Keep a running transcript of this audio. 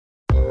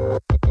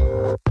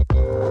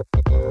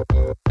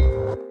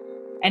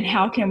And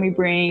how can we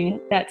bring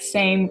that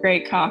same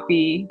great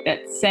copy,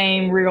 that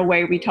same real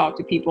way we talk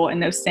to people,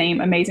 and those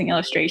same amazing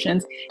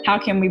illustrations? How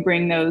can we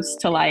bring those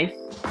to life?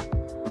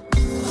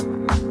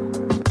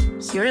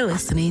 You're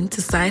listening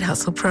to Side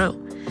Hustle Pro,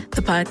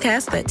 the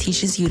podcast that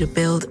teaches you to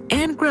build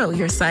and grow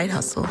your side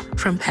hustle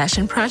from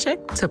passion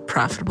project to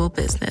profitable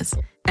business.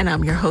 And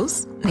I'm your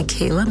host,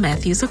 Nicaila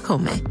Matthews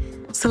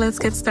Okome. So let's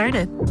get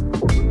started.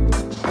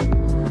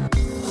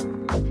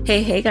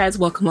 Hey guys,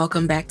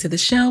 welcome back to the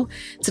show.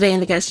 Today in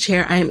the guest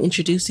chair, I am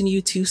introducing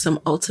you to some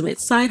ultimate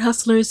side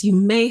hustlers. You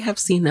may have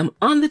seen them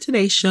on the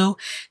Today Show.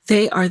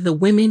 They are the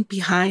women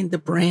behind the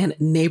brand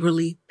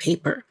Neighborly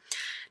Paper.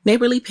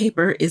 Neighborly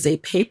Paper is a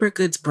paper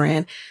goods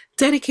brand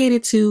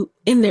dedicated to,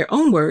 in their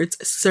own words,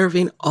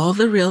 serving all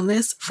the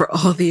realness for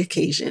all the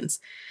occasions.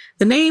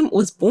 The name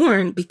was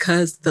born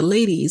because the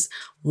ladies,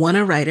 one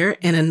a writer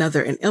and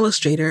another an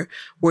illustrator,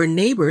 were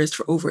neighbors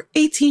for over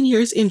 18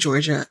 years in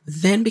Georgia,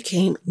 then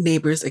became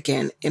neighbors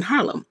again in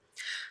Harlem.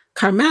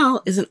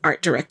 Carmel is an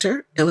art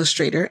director,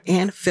 illustrator,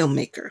 and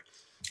filmmaker.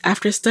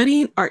 After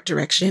studying art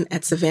direction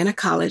at Savannah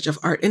College of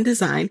Art and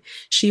Design,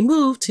 she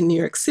moved to New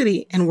York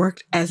City and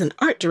worked as an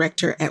art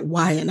director at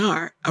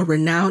Y&R, a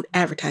renowned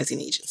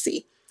advertising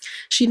agency.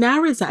 She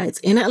now resides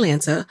in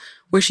Atlanta,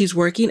 where she's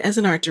working as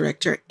an art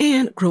director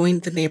and growing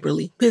the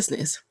Neighborly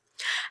business.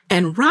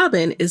 And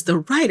Robin is the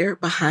writer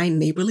behind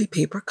Neighborly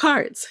Paper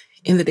cards.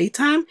 In the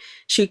daytime,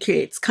 she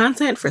creates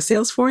content for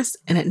Salesforce,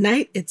 and at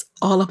night, it's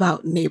all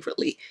about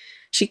Neighborly.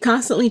 She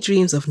constantly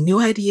dreams of new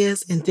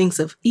ideas and thinks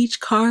of each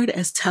card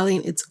as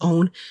telling its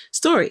own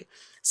story.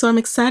 So I'm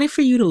excited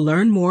for you to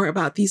learn more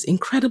about these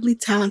incredibly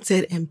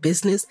talented and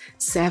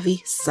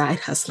business-savvy side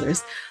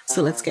hustlers.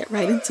 So let's get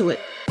right into it.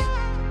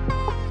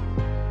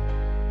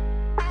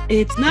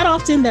 It's not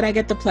often that I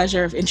get the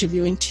pleasure of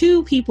interviewing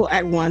two people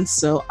at once,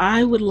 so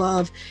I would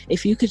love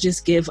if you could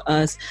just give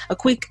us a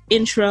quick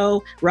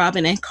intro,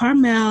 Robin and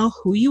Carmel,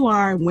 who you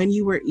are and when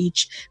you were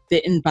each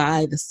bitten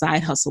by the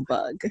side hustle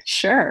bug.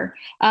 Sure.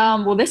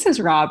 Well, this is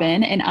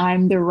Robin, and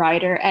I'm the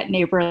writer at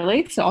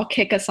Neighborly, so I'll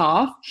kick us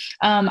off.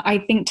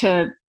 I think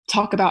to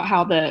talk about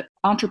how the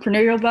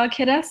entrepreneurial bug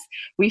hit us,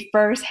 we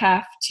first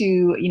have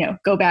to,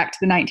 go back to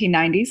the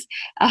 1990s.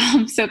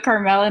 So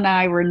Carmel and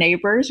I were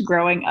neighbors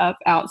growing up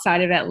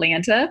outside of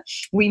Atlanta.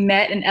 We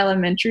met in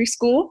elementary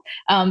school,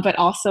 but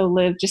also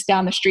lived just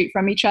down the street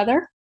from each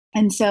other.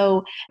 And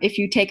so if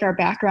you take our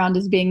background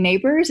as being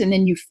neighbors and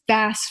then you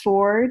fast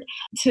forward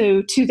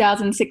to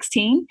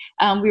 2016,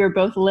 we were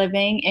both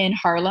living in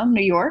Harlem,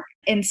 New York.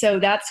 And so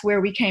that's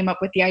where we came up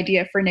with the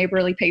idea for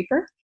Neighborly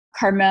Paper.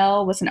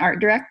 Carmel was an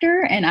art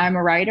director and I'm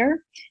a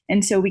writer.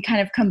 And so we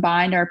kind of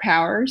combined our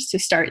powers to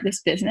start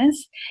this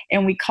business.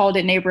 And we called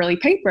it Neighborly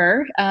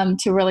Paper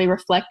to really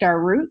reflect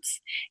our roots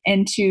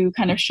and to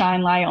kind of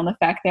shine light on the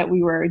fact that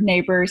we were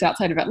neighbors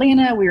outside of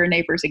Atlanta. We were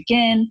neighbors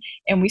again.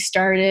 And we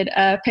started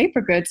a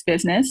paper goods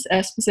business,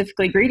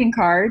 specifically greeting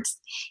cards.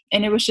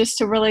 And it was just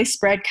to really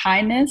spread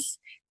kindness,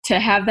 to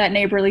have that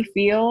neighborly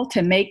feel,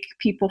 to make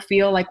people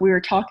feel like we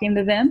were talking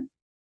to them.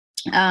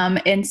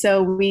 And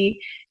so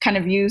we kind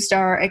of used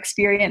our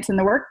experience in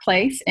the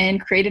workplace and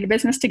created a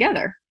business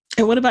together.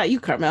 And what about you,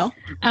 Carmel?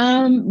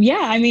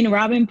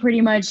 Robin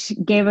pretty much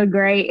gave a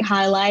great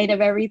highlight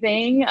of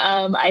everything.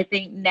 I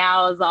think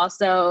now is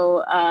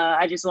also,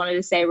 I just wanted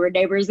to say we're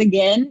neighbors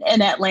again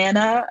in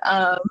Atlanta.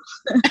 So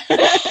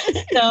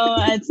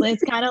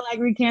it's kind of like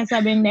we can't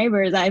stop being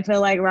neighbors. I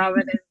feel like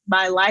Robin is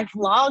my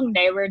lifelong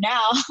neighbor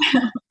now.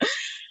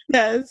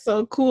 That's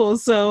so cool.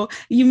 So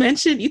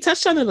you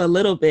touched on it a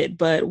little bit,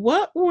 but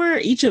what were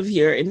each of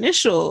your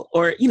initial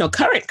or,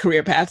 current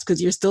career paths?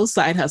 Because you're still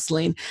side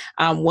hustling.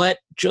 What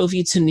drove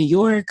you to New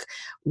York?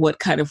 What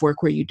kind of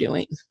work were you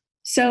doing?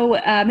 So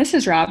this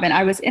is Robin.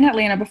 I was in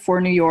Atlanta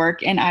before New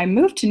York, and I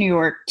moved to New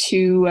York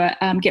to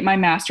get my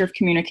Master of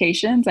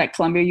Communications at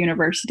Columbia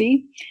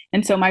University.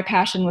 And so my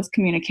passion was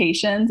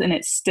communications, and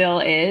it still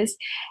is.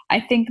 I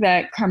think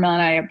that Carmel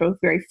and I are both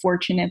very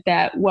fortunate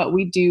that what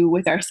we do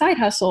with our side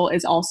hustle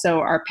is also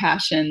our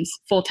passions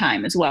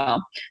full-time as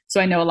well.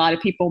 So I know a lot of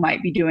people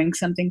might be doing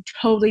something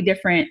totally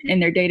different in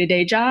their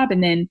day-to-day job,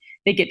 and then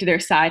they get to their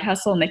side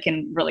hustle and they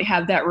can really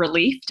have that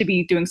relief to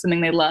be doing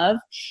something they love.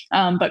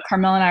 But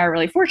Carmel and I are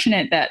really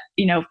fortunate that,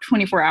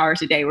 24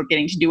 hours a day, we're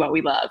getting to do what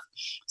we love.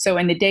 So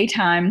in the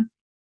daytime,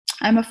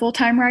 I'm a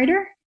full-time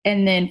writer.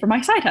 And then for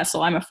my side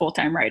hustle, I'm a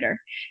full-time writer.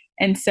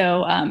 And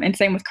so, and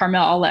same with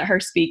Carmel, I'll let her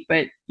speak,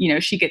 but,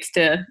 she gets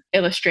to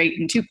illustrate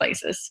in two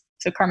places.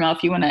 So Carmel,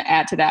 if you want to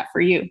add to that for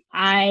you.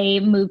 I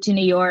moved to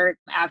New York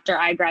after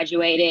I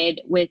graduated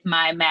with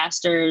my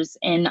master's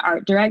in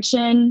art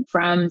direction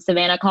from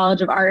Savannah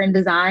College of Art and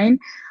Design.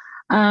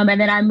 And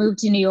then I moved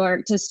to New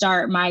York to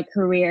start my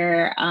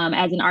career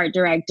as an art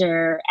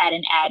director at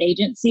an ad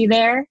agency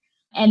there.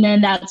 And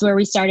then that's where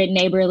we started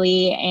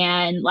Neighborly.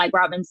 And like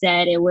Robin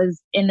said, it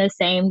was in the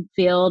same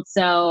field.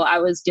 So I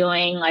was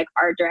doing like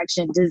art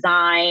direction,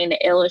 design,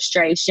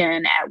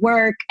 illustration at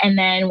work. And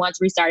then once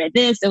we started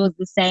this, it was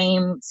the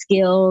same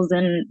skills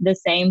and the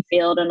same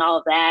field and all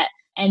of that.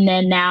 And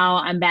then now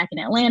I'm back in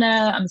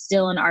Atlanta. I'm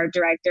still an art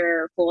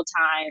director full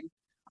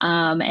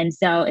time. And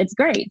so it's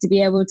great to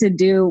be able to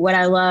do what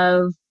I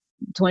love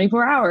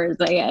 24 hours,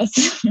 I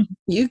guess.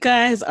 You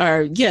guys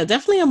are, yeah,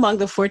 definitely among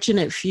the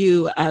fortunate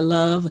few. I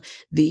love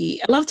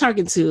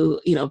talking to,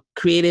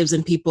 creatives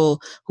and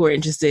people who are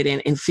interested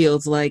in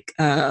fields like,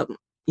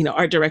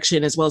 art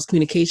direction as well as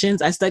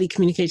communications. I study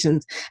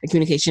communications and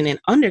communication in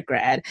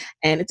undergrad.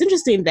 And it's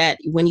interesting that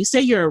when you say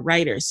you're a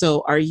writer,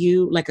 so are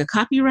you like a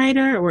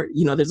copywriter or,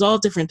 there's all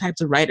different types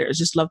of writers.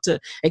 Just love to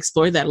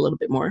explore that a little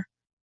bit more.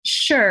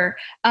 Sure.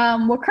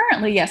 Well,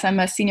 currently, yes, I'm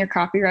a senior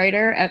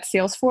copywriter at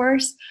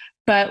Salesforce.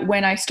 But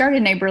when I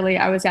started Neighborly,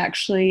 I was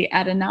actually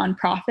at a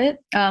nonprofit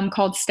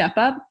called Step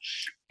Up.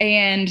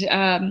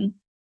 And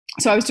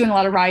so I was doing a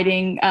lot of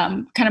writing,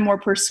 kind of more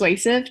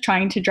persuasive,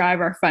 trying to drive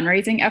our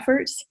fundraising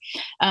efforts.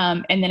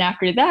 And then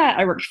after that,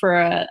 I worked for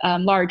a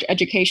large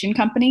education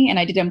company and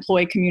I did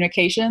employee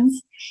communications.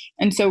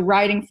 And so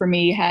writing for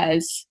me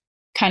has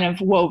kind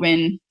of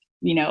woven,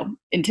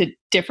 into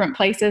different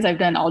places. I've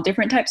done all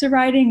different types of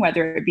writing,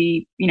 whether it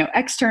be,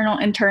 external,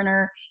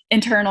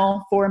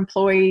 internal for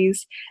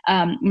employees.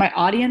 My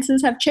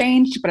audiences have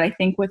changed, but I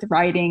think with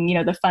writing,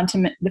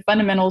 the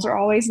fundamentals are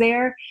always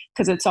there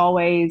because it's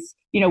always,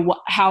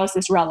 how is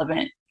this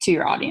relevant to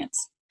your audience?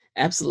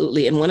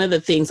 Absolutely. And one of the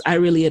things I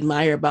really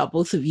admire about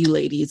both of you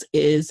ladies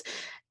is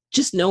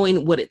just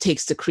knowing what it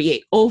takes to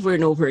create over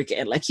and over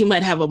again. Like you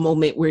might have a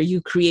moment where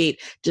you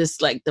create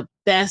just like the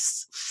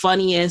best,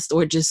 funniest,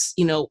 or just,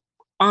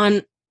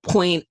 on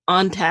point,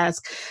 on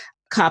task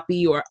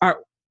copy or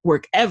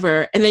artwork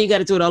ever. And then you got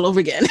to do it all over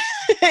again.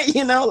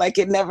 Like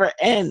it never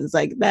ends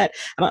like that.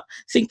 I don't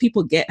think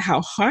people get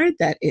how hard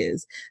that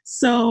is.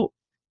 So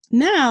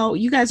now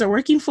you guys are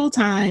working full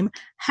time.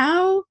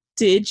 How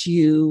did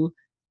you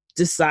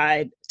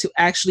decide to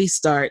actually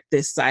start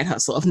this side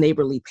hustle of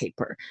Neighborly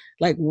Paper?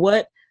 Like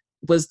what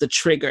was the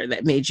trigger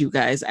that made you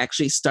guys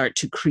actually start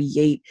to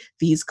create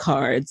these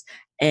cards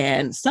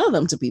and sell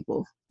them to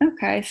people?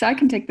 Okay, so I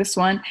can take this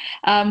one.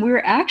 We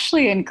were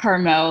actually in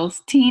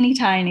Carmel's teeny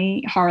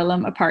tiny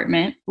Harlem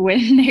apartment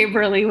when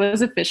Neighborly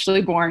was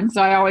officially born. So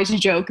I always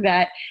joke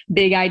that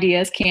big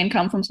ideas can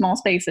come from small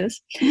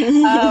spaces.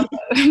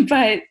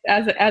 But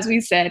as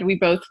we said, we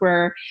both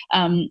were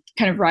kind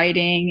of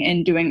writing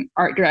and doing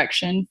art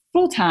direction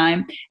full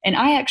time. And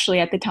I actually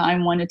at the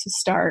time wanted to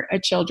start a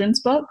children's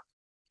book.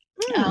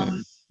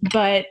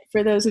 But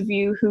for those of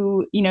you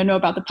who, know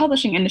about the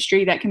publishing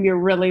industry, that can be a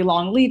really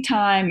long lead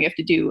time. You have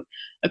to do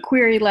a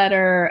query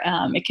letter.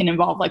 It can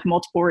involve like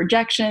multiple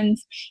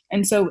rejections.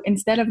 And so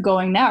instead of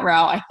going that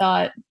route, I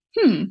thought,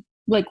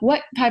 like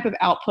what type of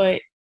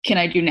output can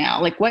I do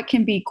now? Like what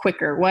can be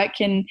quicker? What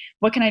can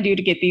I do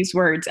to get these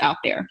words out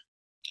there?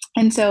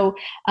 And so,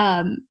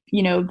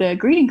 the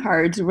greeting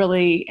cards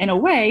really, in a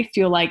way,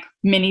 feel like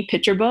mini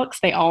picture books.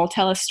 They all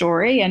tell a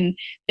story and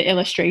the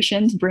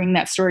illustrations bring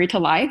that story to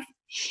life.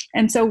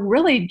 And so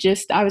really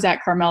I was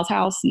at Carmel's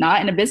house, not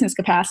in a business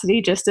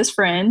capacity, just as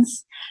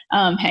friends,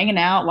 hanging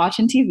out,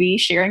 watching TV,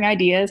 sharing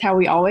ideas, how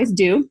we always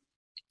do.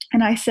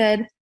 And I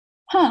said,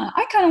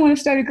 I kind of want to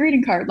start a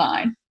greeting card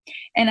line.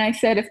 And I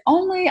said, if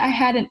only I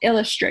had an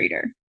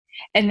illustrator.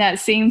 And that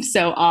seems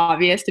so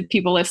obvious to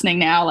people listening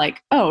now, like,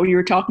 oh, you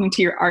were talking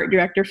to your art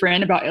director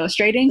friend about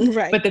illustrating.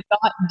 Right. But the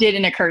thought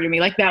didn't occur to me.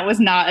 Like that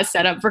was not a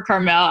setup for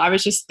Carmel. I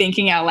was just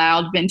thinking out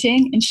loud,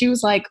 venting. And she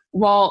was like,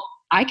 well,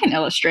 I can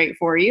illustrate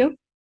for you.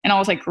 And I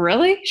was like,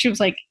 really? She was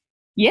like,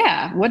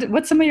 yeah,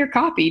 what's some of your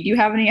copy? Do you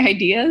have any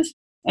ideas?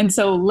 And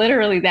so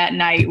literally that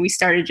night we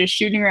started just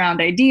shooting around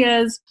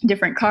ideas,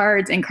 different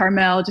cards, and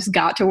Carmel just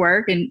got to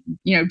work and,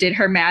 did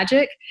her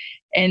magic.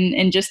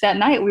 And just that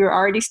night we were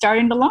already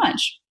starting to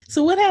launch.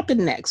 So what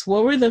happened next?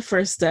 What were the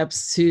first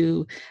steps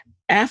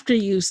after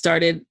you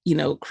started,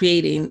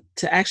 creating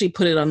to actually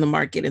put it on the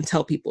market and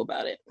tell people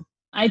about it?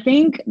 I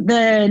think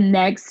the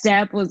next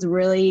step was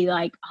really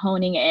like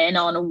honing in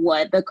on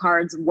what the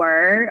cards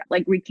were.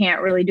 Like we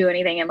can't really do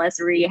anything unless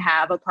we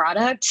have a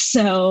product.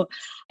 So,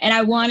 and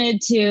I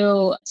wanted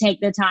to take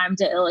the time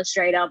to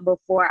illustrate them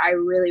before I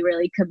really,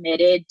 really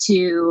committed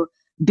to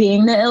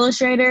being the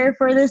illustrator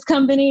for this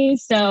company.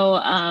 So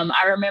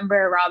I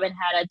remember Robin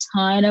had a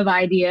ton of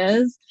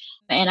ideas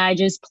and I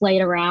just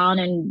played around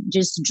and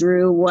just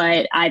drew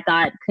what I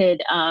thought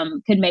could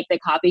make the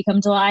copy come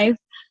to life.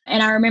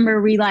 And I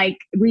remember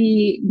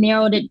we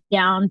narrowed it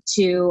down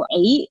to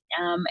 8.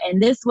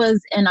 And this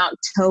was in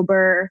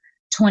October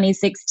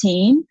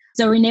 2016.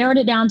 So we narrowed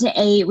it down to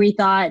 8. We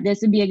thought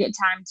this would be a good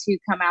time to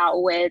come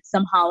out with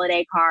some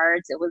holiday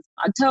cards. It was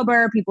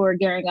October. People were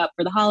gearing up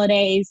for the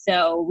holidays.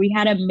 So we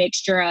had a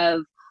mixture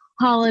of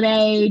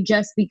holiday,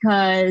 just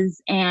because,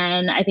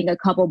 and I think a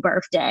couple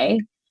birthday.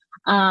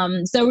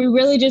 So we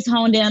really just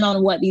honed in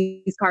on what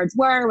these cards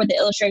were, what the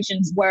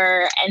illustrations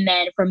were. And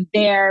then from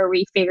there,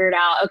 we figured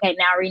out, okay,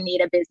 now we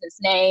need a business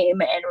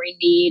name and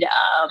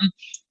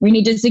we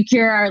need to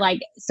secure our like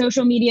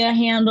social media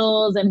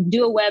handles and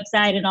do a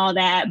website and all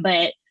that.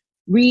 But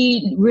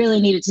we really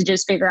needed to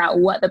just figure out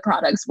what the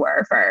products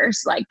were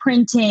first, like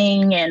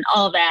printing and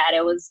all that.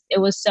 It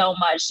was so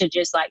much to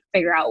just like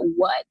figure out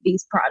what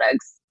these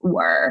products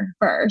were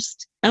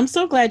first. I'm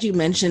so glad you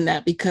mentioned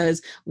that,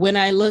 because when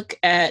I look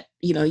at,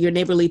 your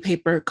Neighborly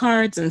paper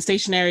cards and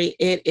stationery,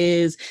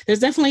 there's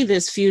definitely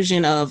this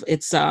fusion of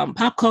it's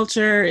pop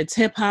culture, it's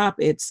hip hop,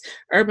 it's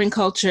urban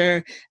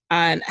culture.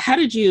 And how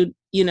did you,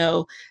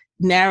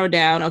 narrow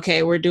down,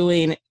 okay,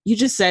 you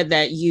just said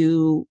that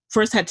you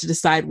first had to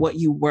decide what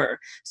you were.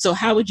 So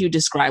how would you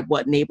describe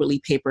what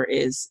Neighborly paper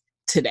is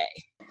today?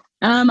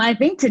 I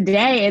think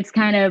today it's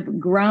kind of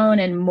grown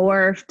and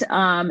morphed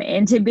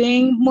into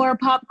being more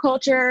pop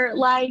culture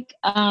like.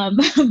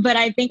 But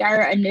I think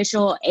our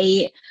initial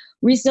 8,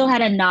 we still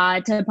had a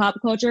nod to pop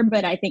culture,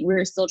 but I think we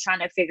were still trying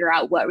to figure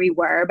out what we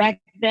were back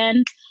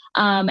then.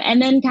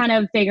 And then kind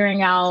of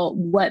figuring out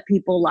what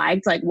people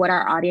liked, like what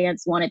our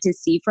audience wanted to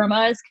see from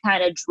us,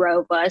 kind of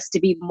drove us to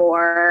be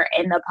more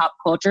in the pop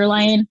culture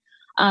lane.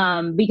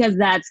 Because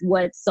that's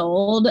what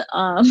sold,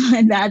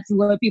 and that's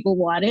what people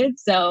wanted.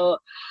 So,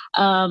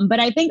 but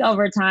I think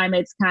over time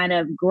it's kind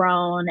of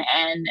grown,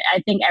 and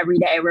I think every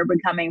day we're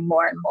becoming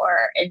more and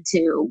more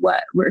into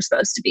what we're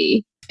supposed to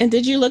be. And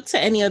did you look to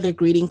any other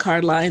greeting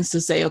card lines to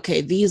say,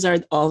 okay, these are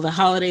all the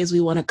holidays we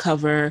want to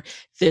cover?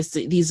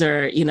 These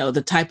are,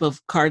 the type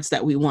of cards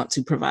that we want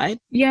to provide?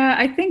 Yeah,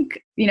 I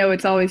think,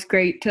 it's always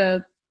great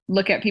to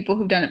look at people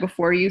who've done it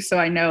before you. So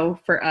I know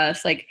for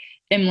us, like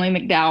Emily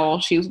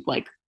McDowell, she was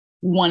like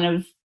one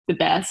of the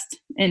best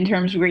in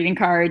terms of greeting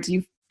cards.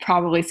 You've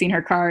probably seen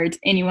her cards.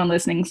 Anyone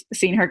listening's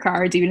seen her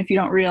cards, even if you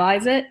don't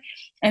realize it.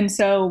 And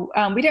so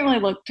we didn't really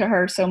look to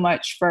her so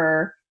much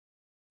for,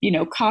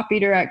 copy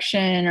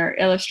direction or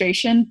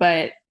illustration,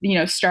 but,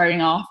 starting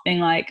off being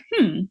like,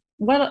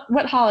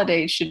 what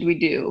holidays should we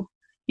do?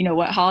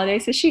 What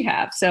holidays does she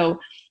have? So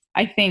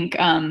I think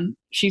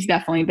she's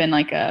definitely been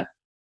like a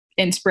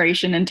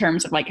inspiration in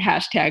terms of like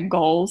hashtag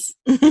goals.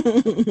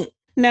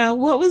 Now,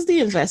 what was the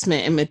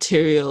investment in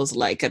materials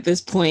like at this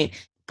point?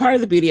 Part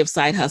of the beauty of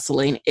side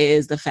hustling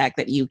is the fact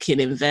that you can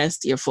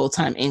invest your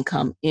full-time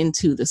income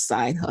into the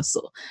side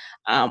hustle.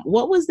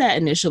 What was that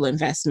initial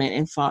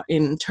investment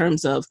in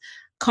terms of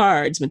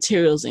cards,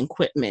 materials, and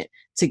equipment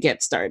to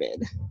get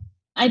started?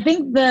 I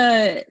think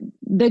the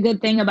good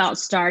thing about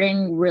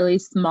starting really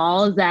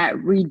small is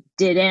that we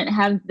didn't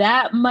have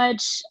that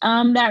much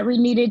that we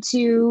needed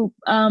to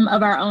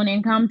of our own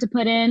income to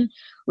put in.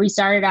 We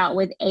started out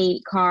with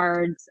 8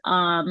 cards,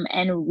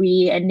 and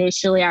we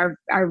initially, our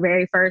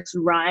very first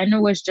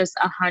run was just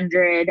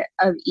 100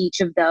 of each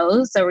of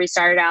those. So we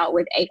started out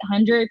with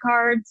 800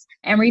 cards,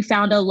 and we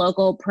found a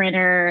local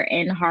printer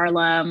in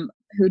Harlem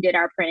who did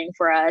our printing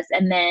for us.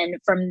 And then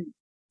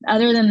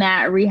other than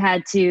that, we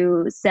had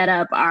to set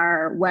up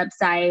our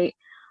website,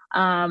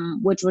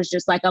 which was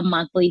just like a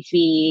monthly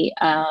fee,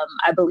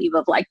 I believe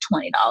of like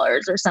 $20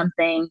 or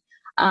something.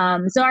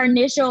 So our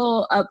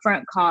initial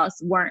upfront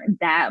costs weren't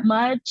that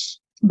much,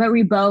 but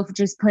we both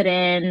just put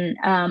in,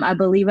 I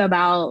believe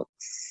about,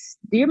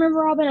 do you remember,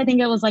 Robin? I think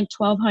it was like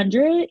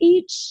 1,200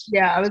 each.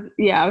 I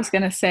was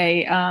going to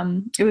say,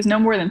 it was no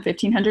more than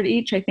 1,500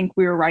 each. I think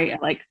we were right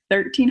at like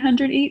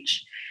 1,300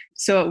 each.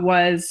 So it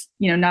was,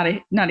 not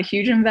a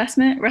huge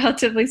investment,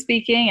 relatively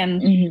speaking.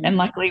 And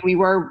luckily we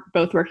were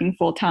both working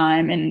full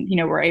time, and,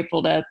 we're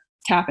able to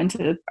tap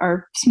into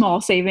our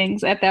small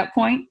savings at that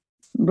point.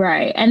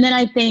 Right. And then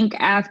I think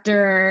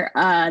after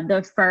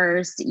the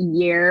first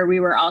year, we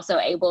were also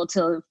able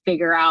to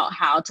figure out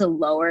how to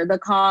lower the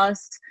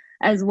cost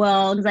as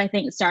well. Because I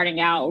think starting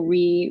out,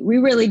 we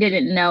really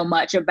didn't know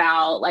much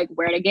about like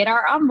where to get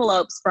our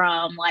envelopes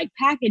from, like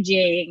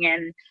packaging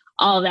and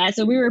all of that.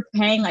 So we were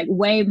paying like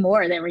way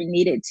more than we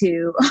needed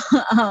to.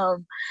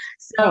 So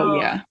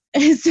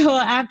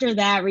after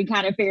that, we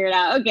kind of figured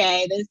out,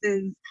 okay,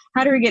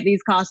 how do we get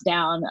these costs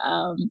down?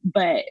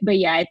 But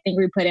yeah, I think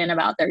we put in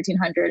about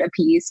 1,300 a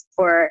piece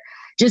for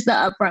just the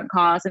upfront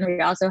costs. And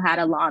we also had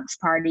a launch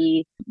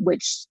party,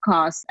 which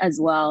costs as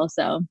well.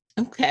 So.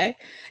 Okay.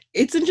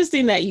 It's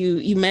interesting that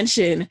you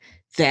mentioned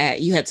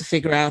that you had to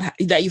figured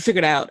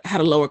out how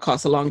to lower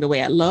costs along the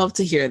way. I love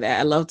to hear that.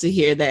 I love to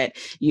hear that,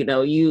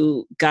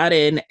 you got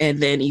in and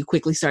then you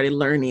quickly started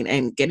learning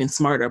and getting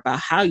smarter about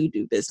how you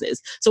do business.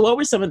 So what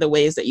were some of the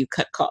ways that you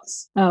cut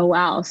costs? Oh,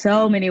 wow.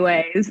 So many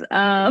ways.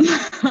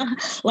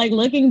 Like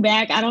looking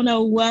back, I don't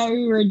know what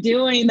we were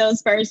doing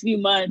those first few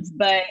months,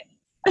 but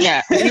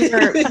yeah, we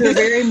were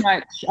very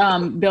much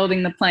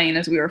building the plane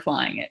as we were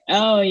flying it.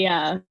 Oh,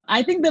 yeah.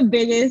 I think the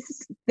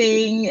biggest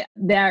thing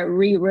that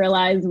we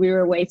realized we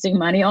were wasting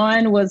money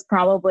on was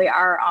probably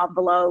our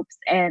envelopes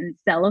and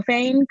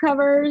cellophane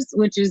covers,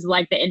 which is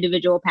like the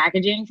individual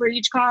packaging for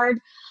each card.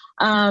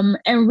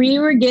 And we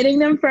were getting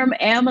them from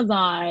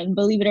Amazon,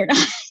 believe it or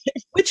not.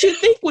 Which you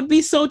think would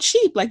be so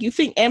cheap. Like you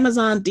think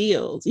Amazon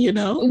deals,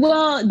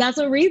 Well, that's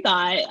what we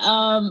thought.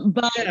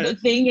 But the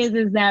thing is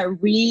that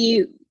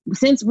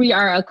since we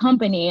are a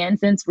company and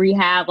since we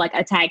have like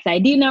a tax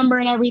ID number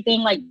and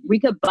everything, like we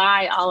could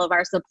buy all of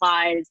our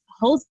supplies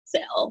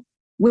wholesale.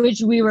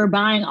 which we were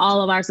buying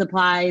all of our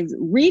supplies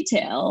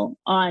retail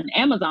on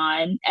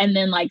Amazon and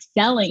then like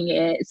selling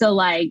it. So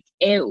like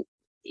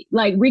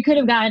we could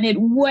have gotten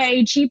it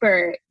way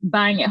cheaper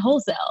buying it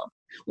wholesale.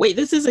 Wait,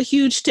 this is a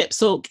huge tip.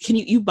 So can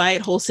you buy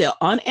it wholesale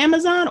on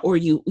Amazon, or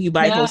you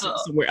buy it wholesale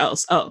somewhere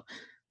else? Oh.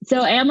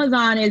 So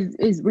Amazon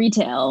is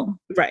retail.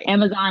 Right.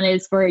 Amazon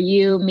is for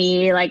you,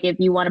 me, like if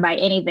you want to buy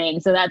anything.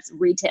 So that's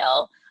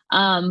retail.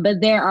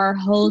 But there are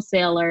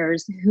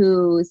wholesalers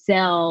who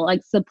sell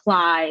like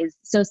supplies.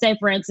 So say,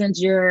 for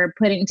instance, you're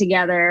putting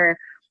together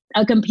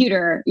a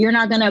computer. You're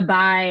not going to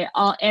buy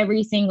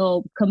every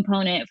single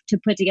component to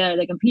put together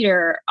the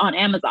computer on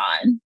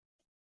Amazon.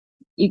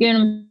 You get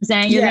what I'm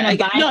saying? You're going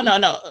to buy.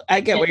 No.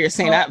 I get what you're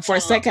saying. For a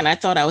second, I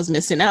thought I was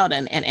missing out,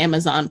 and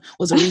Amazon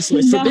was a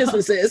resource for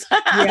businesses.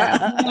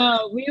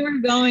 No, we were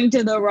going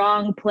to the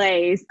wrong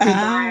place to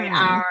buy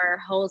our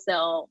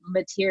wholesale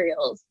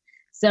materials.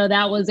 So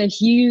that was a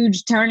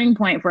huge turning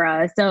point for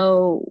us.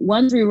 So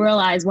once we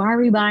realized, why are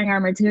we buying our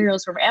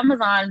materials from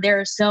Amazon? There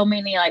are so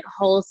many like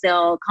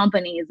wholesale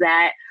companies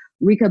that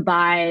we could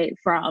buy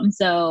from.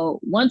 So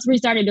once we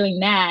started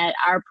doing that,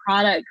 our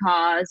product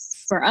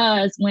costs for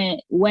us went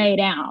way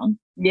down.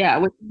 Yeah,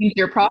 which means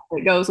your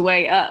profit goes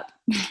way up.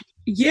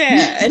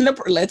 Yeah. And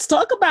let's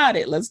talk about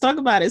it.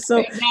 So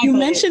exactly. You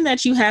mentioned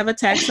that you have a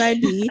tax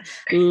ID.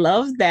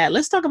 Love that.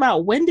 Let's talk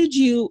about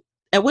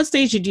at what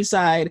stage did you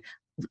decide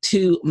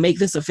to make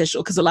this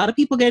official? Because a lot of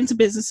people get into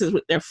businesses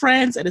with their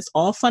friends and it's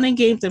all fun and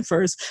games at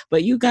first,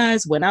 but you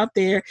guys went out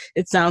there.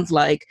 It sounds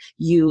like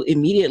you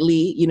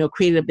immediately,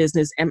 created a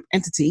business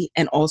entity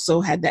and also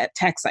had that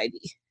tax ID.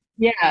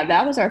 Yeah,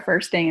 that was our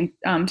first thing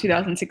in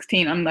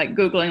 2016. I'm like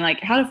Googling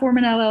like how to form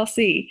an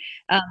LLC.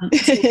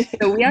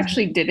 So we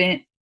actually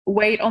didn't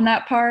wait on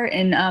that part.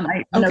 And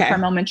I know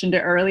Carmel mentioned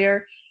it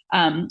earlier.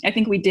 I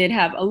think we did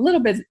have a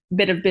little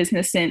bit of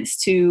business sense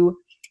to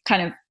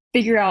kind of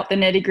figure out the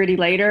nitty gritty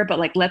later, but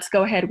like, let's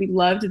go ahead. We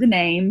loved the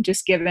name,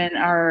 just given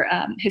our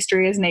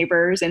history as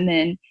neighbors, and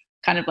then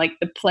kind of like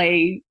the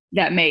play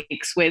that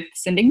makes with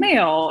sending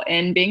mail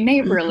and being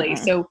neighborly.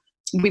 Mm-hmm. So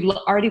we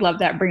already loved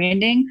that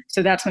branding.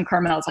 So that's when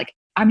Carmel's like,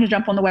 I'm going to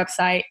jump on the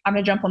website. I'm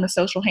going to jump on the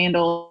social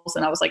handles.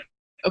 And I was like,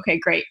 okay,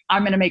 great.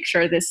 I'm going to make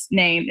sure this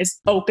name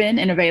is open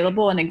and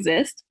available and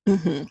exists.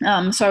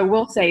 Mm-hmm. So I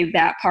will say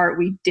that part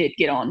we did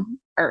get on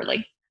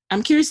early.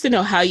 I'm curious to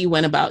know how you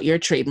went about your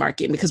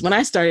trademarking, because when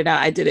I started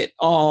out, I did it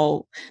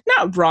all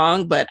not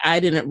wrong, but I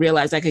didn't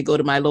realize I could go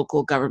to my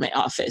local government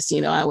office.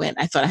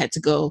 I thought I had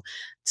to go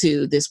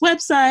to this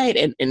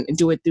website and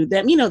do it through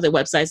them. The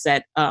websites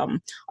that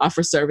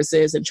offer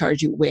services and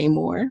charge you way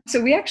more. So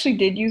we actually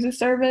did use a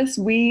service.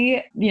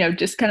 We,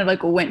 just kind of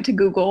like went to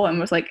Google and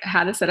was like,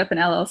 how to set up an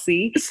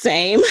LLC.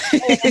 Same.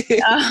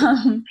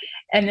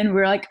 And then we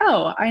were like,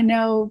 oh, I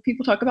know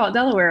people talk about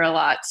Delaware a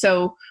lot.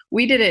 So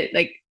we did it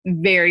like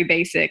very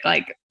basic,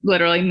 like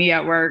literally me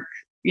at work,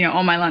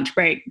 on my lunch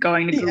break,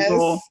 going to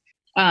Google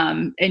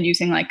and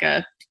using like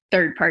a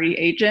third-party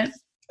agent.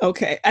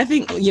 Okay. I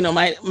think,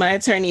 my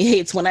attorney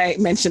hates when I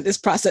mention this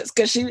process,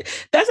 because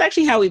that's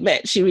actually how we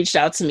met. She reached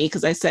out to me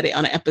because I said it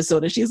on an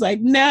episode and she's like,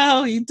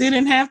 no, you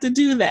didn't have to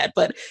do that.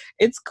 But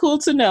it's cool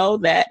to know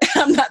that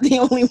I'm not the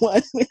only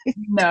one.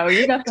 No,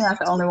 you're definitely not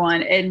the only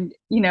one. And,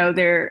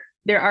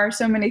 there are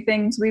so many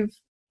things we've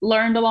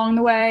learned along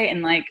the way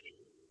and like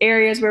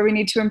areas where we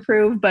need to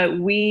improve. But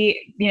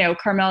we,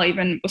 Carmel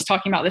even was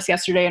talking about this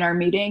yesterday in our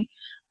meeting,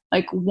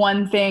 like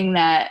one thing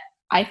that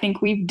I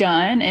think we've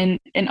done, and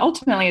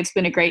ultimately it's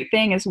been a great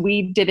thing, is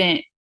we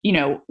didn't,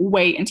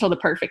 wait until the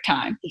perfect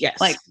time.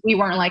 Yes. Like we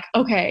weren't like,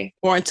 okay.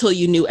 Or until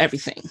you knew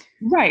everything.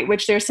 Right.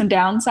 Which there's some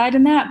downside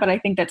in that, but I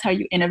think that's how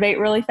you innovate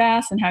really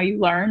fast and how you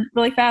learn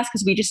really fast,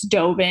 because we just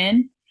dove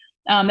in.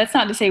 That's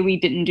not to say we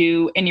didn't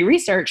do any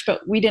research,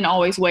 but we didn't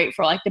always wait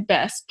for like the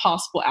best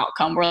possible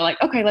outcome. We're like,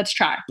 okay, let's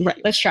try.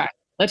 Right. Let's try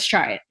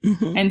it.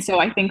 Mm-hmm. And so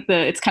I think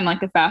it's kind of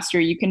like the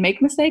faster you can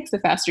make mistakes, the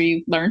faster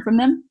you learn from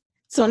them.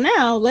 So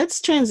now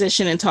let's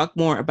transition and talk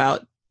more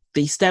about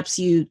the steps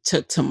you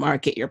took to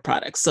market your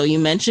products. So you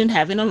mentioned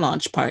having a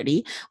launch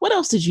party. What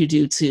else did you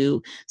do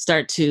to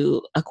start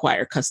to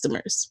acquire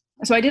customers?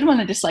 So I did want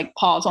to just like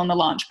pause on the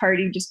launch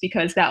party, just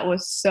because that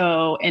was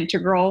so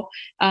integral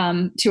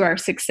to our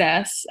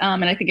success.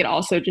 And I think it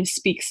also just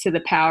speaks to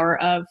the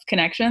power of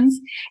connections.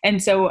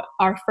 And so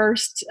our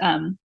first,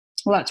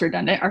 well, that's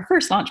redundant, our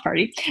first launch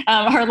party,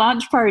 our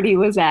launch party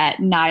was at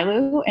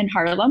Nilu in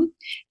Harlem.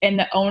 And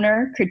the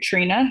owner,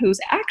 Katrina, who's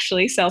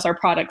actually sells our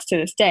products to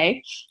this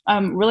day,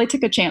 really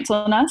took a chance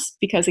on us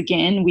because,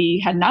 again,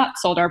 we had not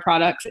sold our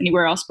products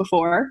anywhere else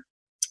before.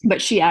 But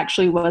she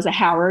actually was a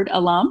Howard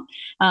alum,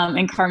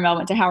 and Carmel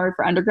went to Howard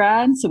for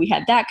undergrad. So we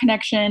had that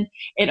connection.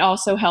 It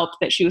also helped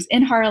that she was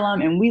in Harlem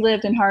and we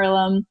lived in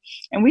Harlem.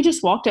 And we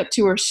just walked up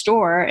to her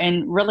store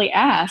and really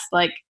asked,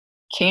 like,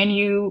 can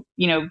you,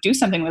 do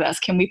something with us?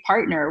 Can we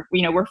partner?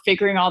 We're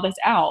figuring all this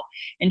out.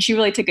 And she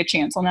really took a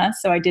chance on us.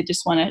 So I did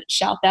just want to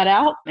shout that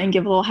out and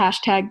give a little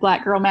hashtag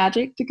Black Girl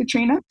Magic to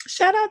Katrina.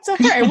 Shout out to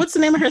her. And what's the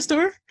name of her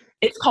store?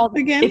 It's called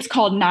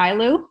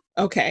Nilu.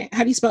 Okay.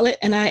 How do you spell it?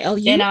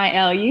 Nilu?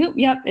 Nilu.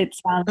 Yep.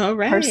 It's All her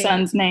right.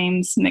 son's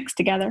names mixed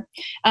together.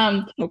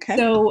 Okay.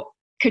 So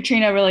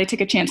Katrina really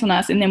took a chance on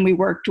us. And then we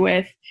worked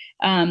with,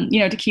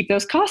 to keep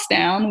those costs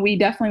down. We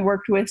definitely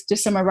worked with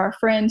just some of our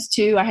friends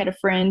too. I had a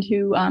friend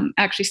who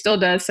actually still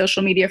does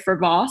social media for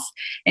Voss,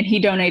 and he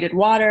donated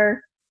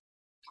water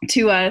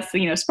to us,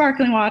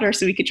 sparkling water,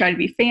 so we could try to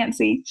be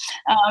fancy.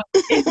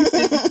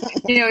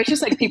 It's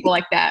just like people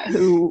like that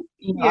who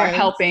are Yes.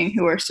 helping,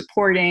 who are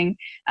supporting.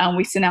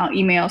 We send out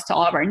emails to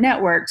all of our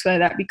networks, whether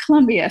that be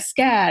Columbia,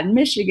 SCAD,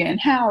 Michigan,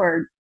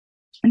 Howard.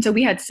 And so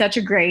we had such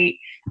a great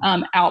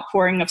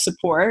outpouring of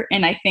support.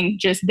 And I think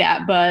just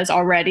that buzz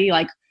already,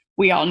 like,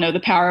 we all know the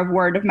power of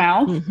word of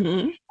mouth.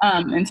 Mm-hmm.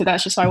 And so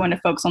that's just why I wanted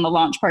to focus on the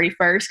launch party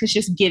first, because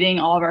just getting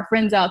all of our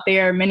friends out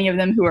there, many of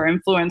them who are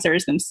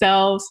influencers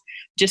themselves,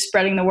 just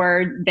spreading the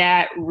word,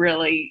 that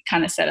really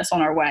kind of set us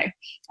on our way.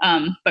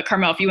 But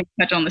Carmel, if you want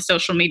to touch on the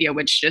social media,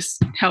 which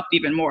just helped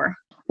even more.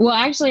 Well,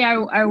 actually,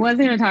 I was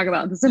going to talk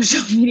about the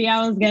social media.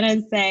 I was going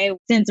to say,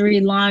 since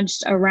we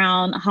launched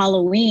around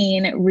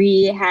Halloween,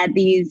 we had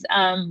these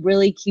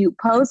really cute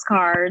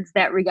postcards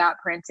that we got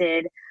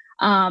printed.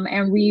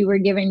 And we were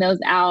giving those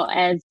out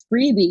as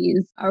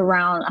freebies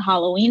around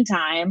Halloween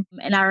time.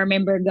 And I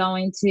remember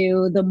going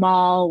to the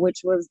mall,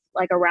 which was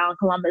like around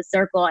Columbus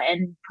Circle,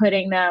 and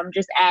putting them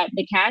just at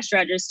the cash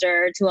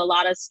register to a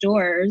lot of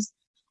stores.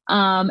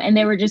 And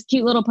they were just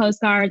cute little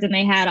postcards, and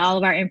they had all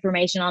of our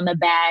information on the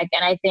back.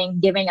 And I think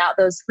giving out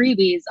those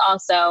freebies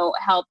also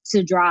helped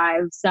to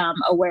drive some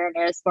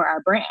awareness for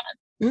our brand.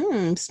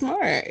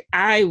 Smart.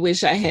 I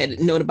wish I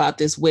had known about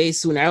this way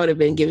sooner. I would have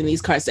been giving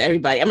these cards to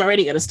everybody. I'm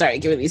already going to start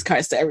giving these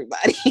cards to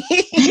everybody.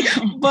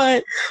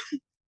 But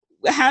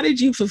how did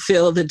you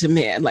fulfill the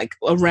demand, like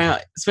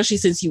around, especially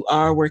since you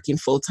are working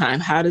full time?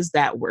 How does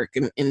that work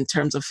in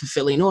terms of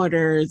fulfilling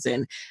orders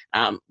and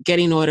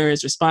getting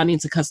orders, responding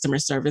to customer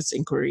service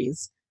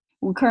inquiries?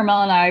 Well,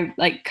 Carmel and I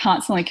like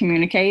constantly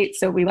communicate.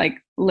 So we like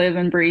live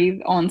and breathe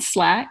on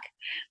Slack.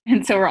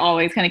 And so we're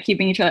always kind of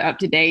keeping each other up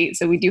to date.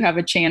 So we do have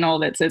a channel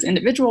that says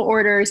individual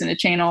orders and a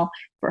channel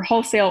for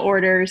wholesale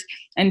orders.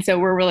 And so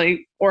we're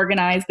really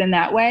organized in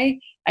that way.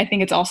 I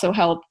think it's also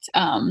helped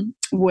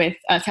with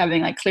us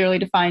having like clearly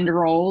defined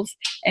roles.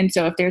 And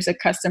so if there's a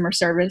customer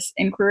service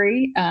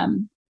inquiry,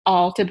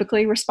 I'll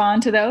typically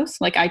respond to those.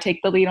 Like, I take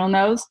the lead on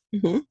those.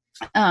 Mm-hmm.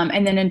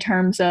 And then in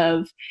terms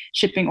of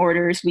shipping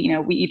orders, we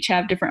each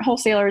have different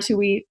wholesalers who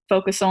we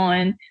focus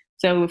on.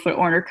 So if an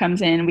order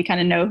comes in, we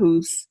kind of know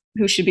who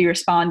should be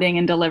responding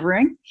and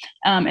delivering.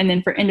 And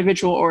then for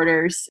individual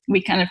orders,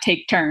 we kind of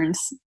take turns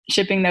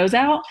shipping those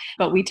out,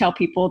 but we tell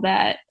people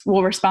that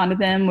we'll respond to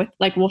them with,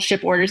 like, we'll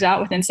ship orders out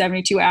within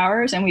 72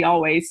 hours, and we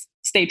always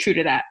stay true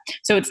to that.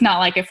 So it's not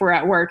like if we're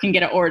at work and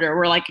get an order,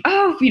 we're like,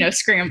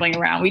 scrambling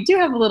around. We do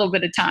have a little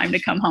bit of time to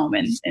come home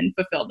and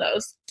fulfill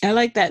those. I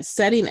like that.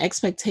 Setting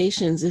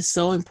expectations is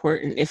so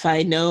important. If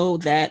I know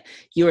that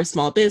you're a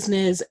small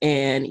business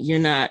and you're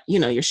not,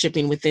 you're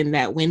shipping within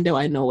that window,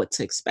 I know what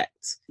to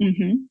expect.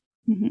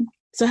 Mm-hmm. Mm-hmm.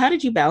 So how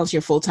did you balance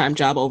your full-time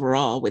job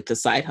overall with the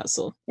side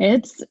hustle?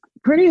 It's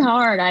pretty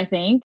hard, I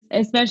think,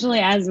 especially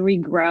as we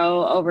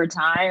grow over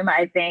time.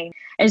 I think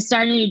it's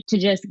starting to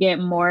just get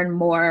more and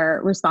more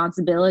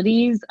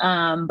responsibilities.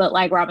 But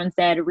like Robin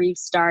said, we've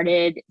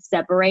started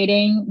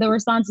separating the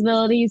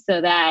responsibilities so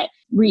that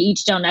we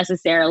each don't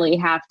necessarily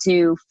have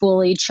to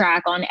fully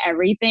track on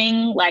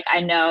everything. Like,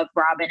 I know if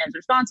Robin is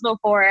responsible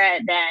for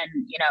it,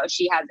 then,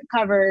 she has it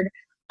covered.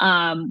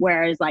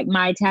 Whereas like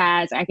my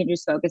tasks, I can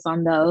just focus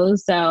on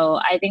those. So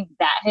I think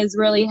that has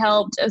really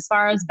helped as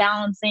far as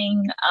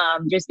balancing,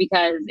 just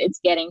because it's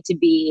getting to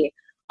be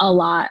a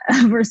lot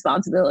of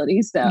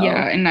responsibility. So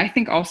yeah, and I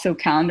think also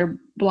calendar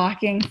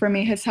blocking for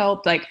me has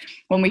helped. Like,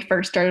 when we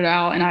first started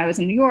out and I was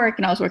in New York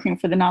and I was working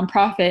for the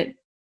nonprofit,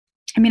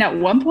 at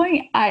one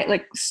point,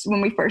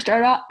 when we first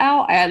started out,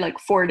 I had like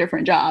 4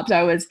 different jobs.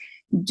 I was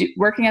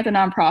working at the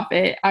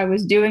nonprofit, I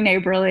was doing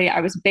Neighborly, I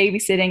was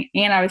babysitting,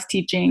 and I was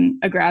teaching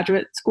a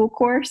graduate school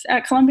course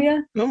at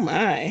Columbia. Oh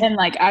my. And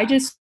like, I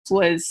just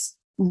was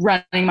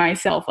running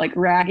myself like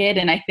ragged.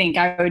 And I think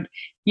I would,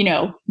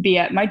 be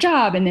at my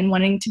job and then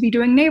wanting to be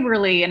doing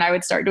Neighborly, and I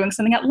would start doing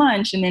something at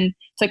lunch. And then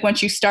it's like,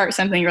 once you start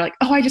something, you're like,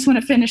 oh, I just want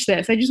to finish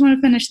this.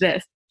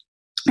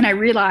 And I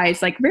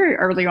realized like very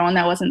early on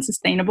that wasn't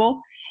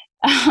sustainable.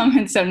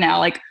 And so now,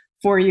 like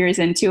 4 years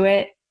into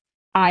it,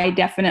 I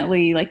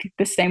definitely, like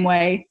the same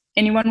way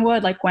anyone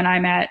would, like when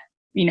I'm at,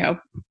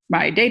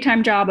 my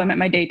daytime job, I'm at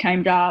my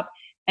daytime job.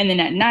 And then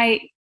at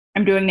night,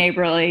 I'm doing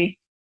Neighborly,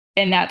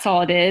 and that's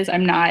all it is.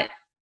 I'm not,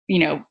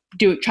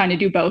 trying to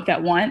do both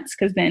at once,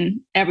 because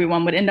then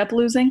everyone would end up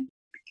losing.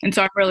 And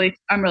so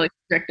I'm really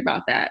strict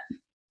about that.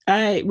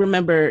 I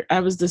remember I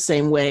was the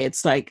same way.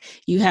 It's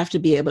like, you have to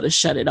be able to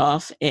shut it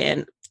off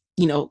and,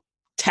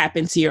 tap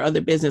into your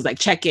other business, like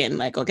check in,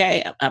 like,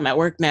 okay, I'm at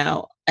work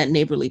now at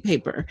Neighborly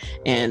Paper,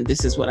 and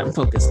this is what I'm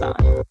focused on.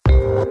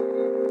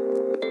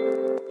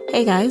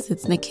 Hey guys,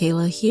 it's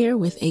Nikayla here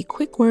with a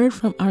quick word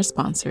from our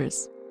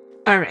sponsors.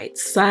 All right,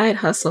 side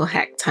hustle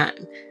hack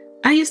time.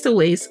 I used to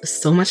waste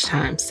so much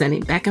time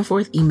sending back and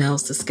forth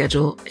emails to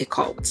schedule a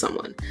call with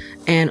someone.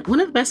 And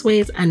one of the best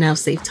ways I now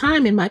save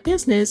time in my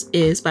business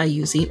is by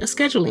using a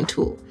scheduling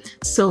tool.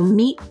 So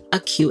meet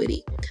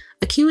Acuity.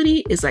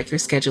 Acuity is like your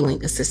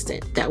scheduling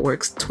assistant that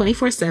works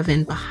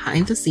 24/7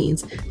 behind the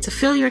scenes to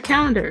fill your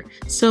calendar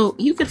so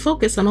you can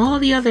focus on all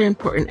the other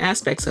important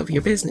aspects of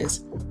your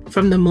business.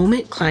 From the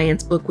moment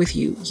clients book with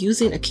you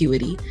using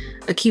Acuity,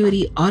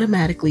 Acuity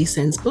automatically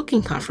sends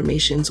booking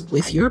confirmations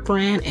with your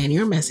brand and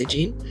your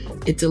messaging.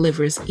 It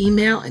delivers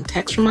email and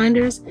text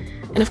reminders.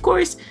 And of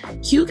course,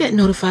 you get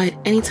notified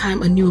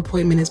anytime a new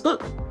appointment is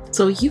booked.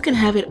 So you can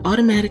have it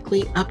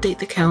automatically update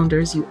the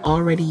calendars you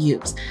already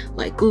use,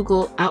 like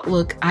Google,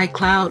 Outlook,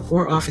 iCloud,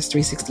 or Office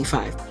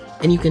 365.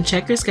 And you can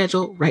check your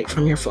schedule right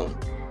from your phone.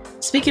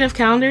 Speaking of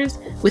calendars,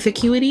 with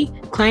Acuity,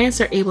 clients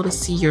are able to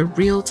see your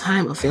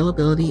real-time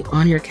availability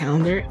on your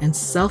calendar and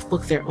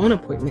self-book their own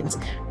appointments,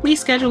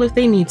 reschedule if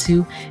they need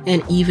to,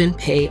 and even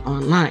pay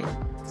online.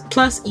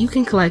 Plus, you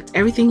can collect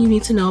everything you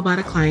need to know about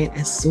a client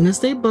as soon as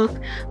they book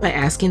by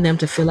asking them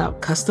to fill out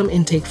custom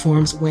intake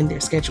forms when they're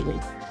scheduling.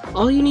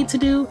 All you need to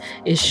do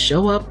is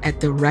show up at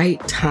the right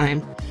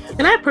time.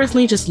 And I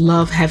personally just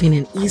love having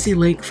an easy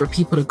link for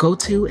people to go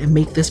to and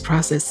make this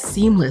process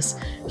seamless.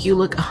 You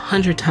look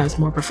 100 times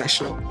more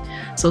professional.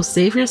 So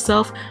save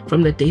yourself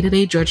from the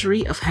day-to-day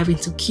drudgery of having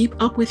to keep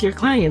up with your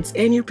clients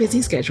and your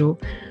busy schedule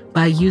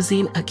by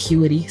using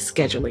Acuity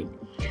Scheduling.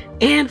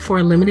 And for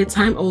a limited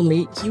time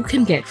only, you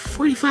can get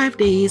 45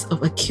 days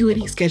of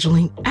Acuity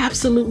Scheduling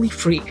absolutely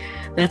free.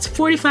 That's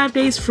 45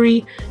 days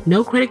free,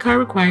 no credit card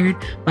required,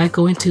 by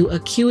going to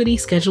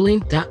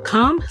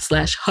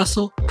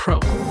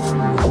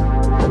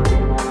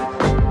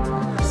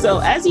acuityscheduling.com/hustlepro. So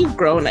as you've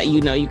grown,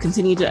 you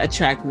continue to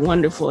attract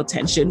wonderful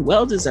attention,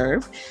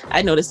 well-deserved.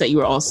 I noticed that you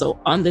were also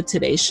on the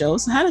Today Show.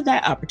 So how did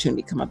that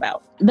opportunity come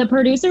about? The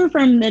producer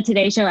from the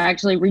Today Show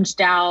actually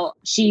reached out.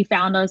 She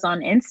found us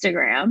on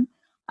Instagram.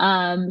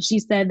 She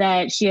said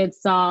that she had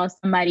saw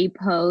somebody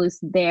post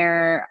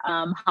their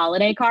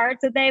holiday cards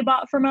that they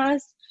bought from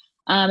us.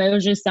 It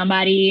was just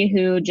somebody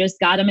who just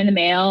got them in the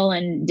mail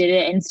and did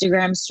an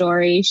Instagram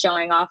story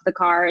showing off the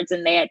cards,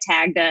 and they had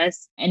tagged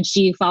us, and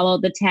she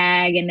followed the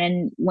tag and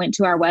then went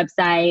to our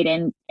website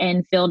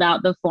and filled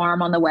out the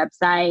form on the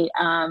website,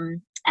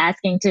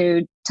 asking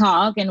to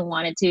talk and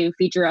wanted to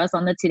feature us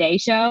on the Today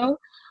Show.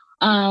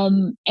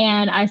 And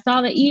I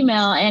saw the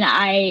email and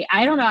I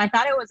don't know, I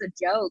thought it was a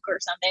joke or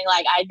something.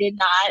 Like, I did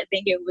not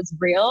think it was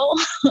real.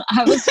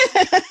 I was,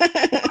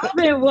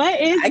 what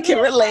is I can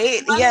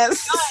relate.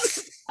 Yes.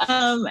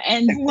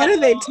 And what are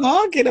they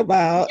talking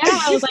about?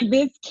 Yeah, I was like,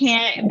 this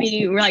can't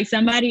be, like,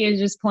 somebody is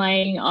just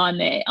playing on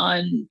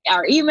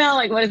our email.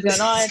 Like, what is going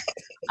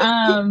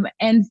on?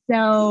 And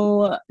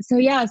so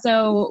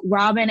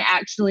Robin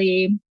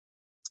actually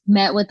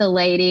met with the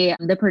lady,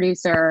 the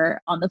producer,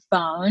 on the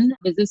phone,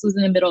 because this was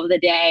in the middle of the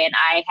day and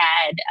I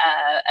had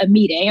a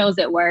meeting. I was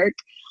at work.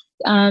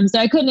 So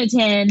I couldn't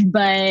attend,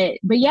 but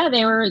yeah,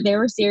 they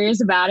were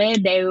serious about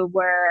it. They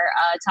were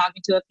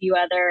talking to a few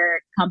other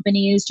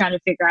companies, trying to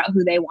figure out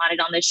who they wanted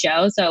on the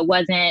show. So it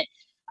wasn't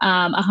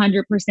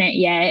 100%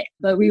 yet,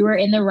 but we were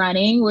in the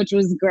running, which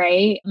was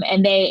great.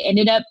 And they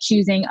ended up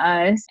choosing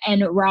us.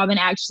 And Robin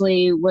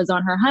actually was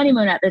on her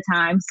honeymoon at the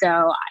time,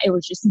 so it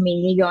was just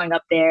me going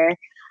up there.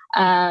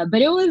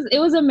 But it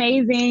was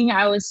amazing.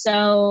 I was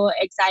so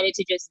excited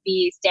to just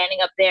be standing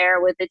up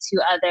there with the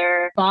two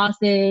other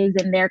bosses,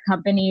 and their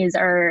companies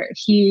are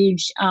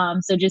huge.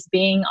 So just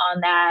being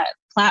on that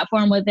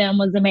platform with them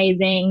was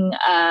amazing.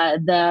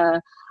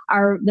 The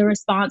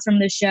response from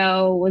the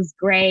show was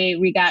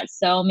great. We got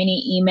so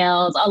many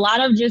emails, a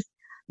lot of just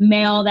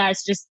mail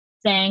that's just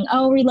saying,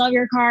 "Oh, we love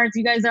your cards.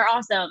 You guys are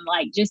awesome."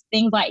 Like, just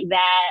things like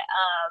that.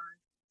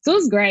 So it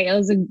was great.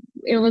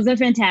 It was a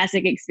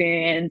fantastic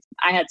experience.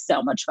 I had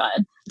so much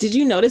fun. Did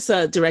you notice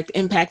a direct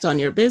impact on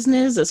your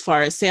business as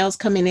far as sales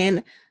coming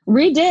in?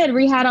 We did.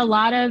 We had a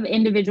lot of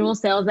individual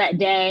sales that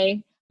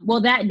day. Well,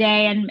 that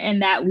day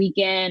and that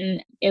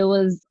weekend, it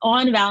was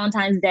on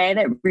Valentine's Day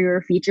that we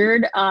were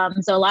featured.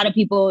 So a lot of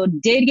people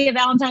did get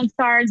Valentine's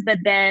cards, but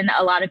then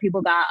a lot of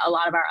people got a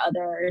lot of our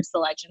other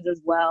selections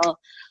as well.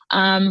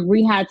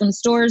 We had some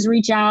stores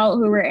reach out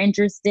who were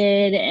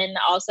interested, and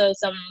also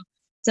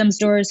some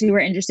stores who were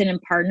interested in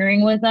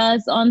partnering with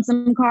us on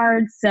some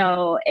cards.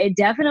 So it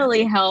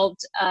definitely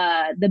helped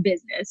the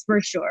business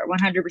for sure,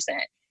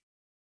 100%.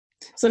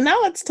 So now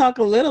let's talk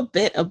a little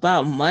bit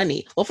about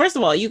money. Well, first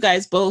of all, you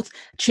guys both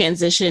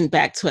transitioned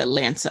back to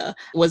Atlanta.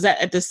 Was that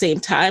at the same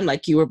time?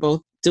 Like, you were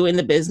both doing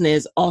the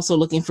business, also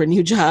looking for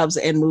new jobs,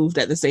 and moved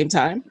at the same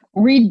time?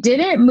 We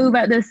didn't move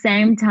at the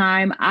same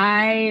time.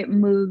 I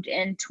moved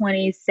in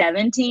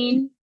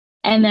 2017.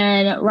 And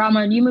then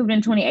Ramon, you moved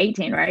in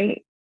 2018,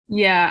 right?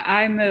 Yeah,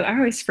 I moved. I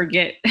always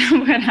forget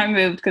when I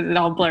moved because it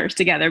all blurs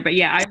together. But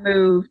yeah, I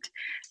moved.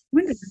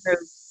 When did I move?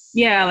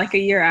 Yeah, like a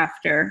year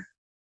after.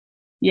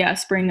 Yeah,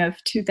 spring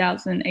of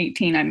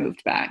 2018, I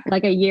moved back.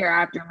 Like a year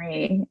after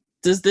me.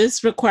 Does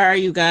this require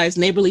you guys,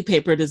 Neighborly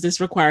Paper, does this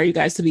require you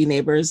guys to be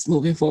neighbors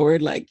moving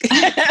forward? Like,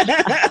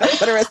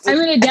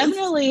 it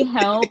definitely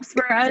helps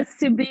for us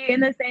to be in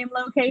the same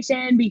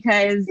location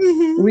because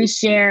we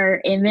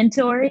share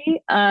inventory.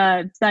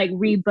 It's like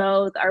we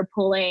both are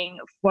pulling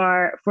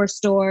for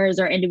stores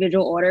or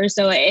individual orders.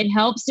 So it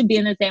helps to be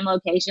in the same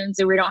location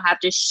so we don't have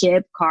to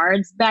ship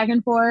cards back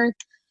and forth,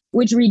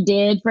 which we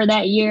did for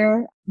that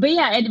year. But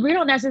yeah, we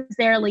don't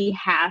necessarily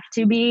have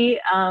to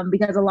be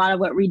because a lot of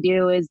what we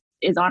do is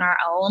on our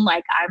own.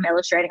 Like I'm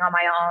illustrating on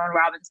my own,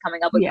 Robin's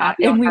coming up with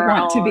copy on her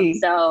own. To be.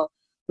 So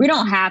we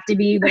don't have to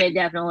be, but it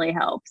definitely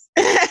helps.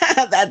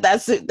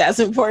 That's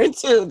important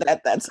too.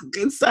 That's a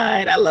good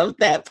sign. I love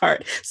that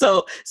part.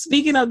 So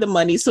speaking of the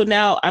money, so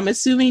now I'm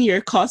assuming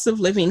your cost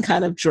of living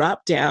kind of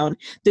dropped down.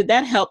 Did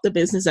that help the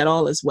business at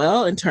all as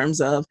well in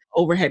terms of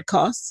overhead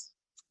costs?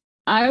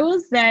 I will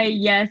say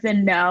yes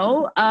and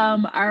no.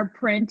 Our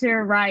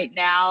printer right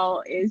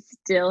now is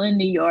still in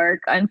New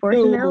York,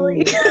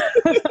 unfortunately.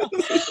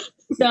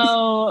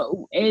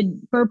 So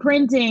for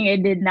printing,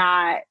 it did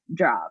not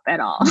drop at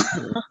all.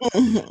 But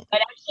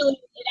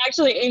it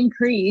actually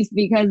increased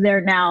because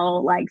they're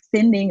now like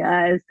sending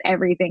us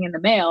everything in the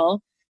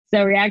mail.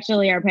 So we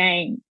actually are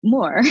paying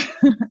more.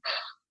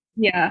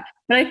 Yeah,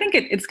 but I think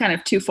it's kind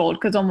of twofold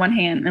because on one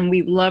hand, and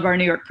we love our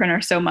New York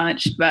printer so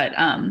much, but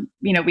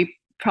we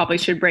probably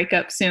should break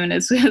up soon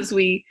as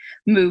we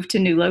move to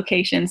new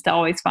locations to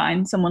always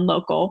find someone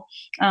local.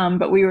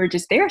 But we were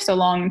just there so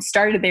long and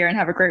started there and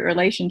have a great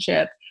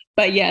relationship.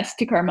 But yes,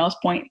 to Carmel's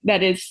point,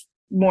 that is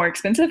more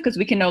expensive because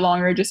we can no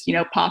longer just,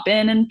 pop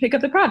in and pick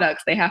up the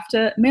products. They have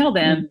to mail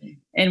them. Mm-hmm.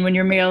 And when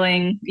you're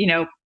mailing,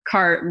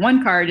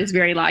 one card is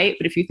very light.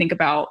 But if you think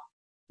about,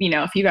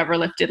 if you've ever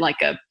lifted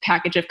like a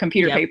package of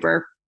computer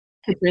paper,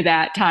 picture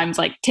that times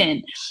like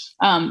 10.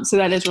 So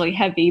that is really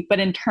heavy. But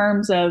in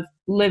terms of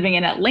living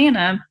in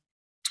Atlanta,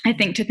 I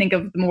think to think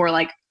of the more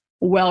like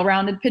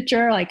well-rounded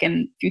picture, like,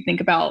 and if you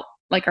think about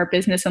like our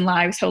business and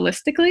lives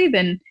holistically,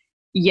 then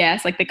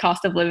yes, like the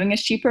cost of living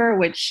is cheaper,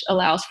 which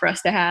allows for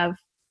us to have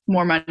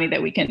more money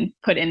that we can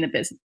put into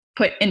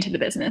the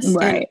business.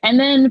 Right. And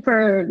then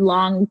for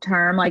long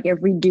term, like if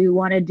we do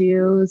want to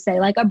do, say,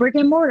 like a brick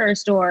and mortar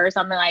store or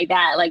something like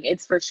that, like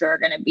it's for sure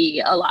going to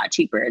be a lot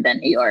cheaper than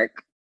New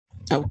York.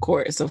 Of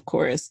course.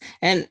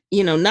 And,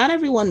 not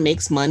everyone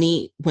makes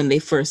money when they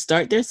first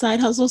start their side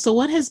hustle. So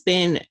what has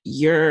been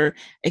your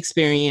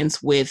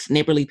experience with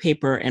Neighborly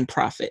Paper and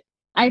profit?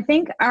 I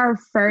think our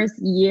first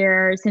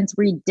year, since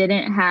we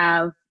didn't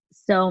have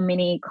so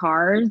many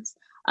cards,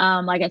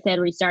 like I said,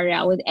 we started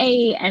out with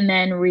 8 and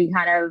then we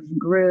kind of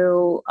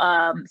grew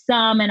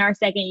some in our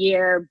second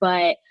year.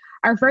 But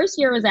our first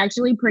year was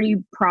actually pretty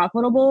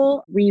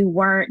profitable. We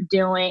weren't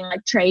doing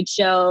like trade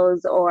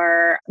shows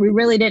or we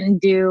really didn't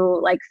do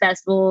like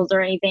festivals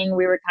or anything.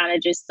 We were kind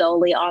of just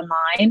solely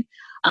online.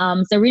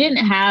 So we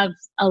didn't have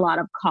a lot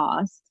of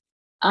cost.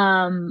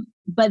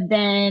 But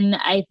then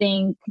I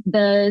think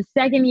the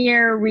second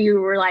year we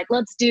were like,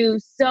 let's do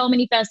so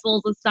many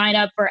festivals. Let's sign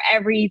up for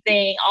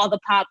everything, all the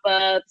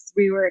pop-ups.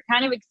 We were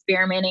kind of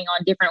experimenting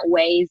on different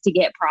ways to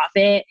get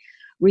profit.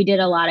 We did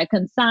a lot of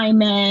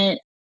consignment.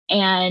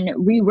 And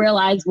we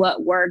realized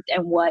what worked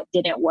and what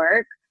didn't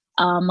work.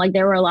 Like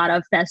there were a lot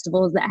of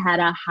festivals that had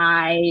a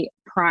high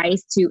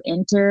price to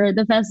enter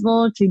the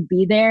festival to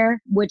be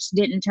there, which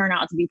didn't turn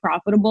out to be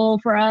profitable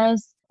for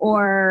us.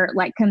 Or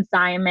like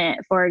consignment,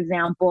 for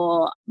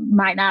example,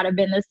 might not have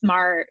been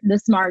the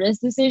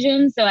smartest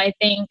decision. So I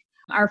think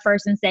our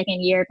first and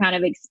second year kind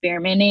of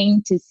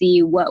experimenting to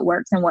see what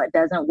works and what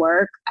doesn't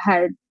work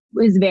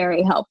was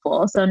very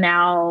helpful. So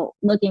now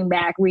looking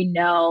back, we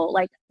know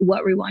like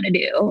what we want to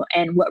do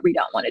and what we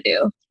don't want to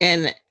do.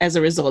 And as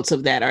a result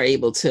of that, are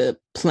able to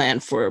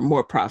plan for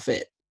more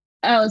profit.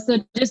 Oh, so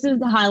just to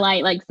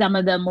highlight like some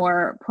of the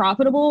more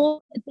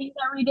profitable things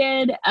that we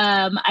did,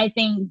 I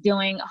think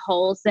doing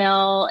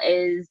wholesale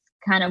is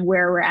kind of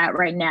where we're at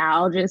right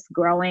now, just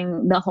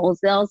growing the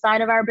wholesale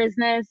side of our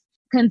business.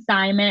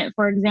 Consignment,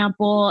 for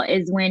example,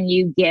 is when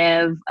you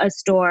give a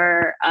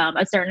store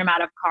a certain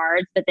amount of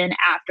cards, but then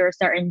after a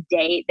certain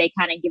date, they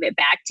kind of give it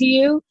back to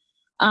you,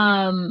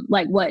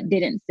 like what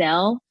didn't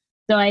sell.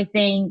 So I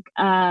think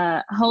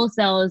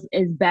wholesale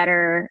is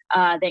better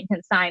than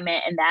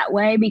consignment in that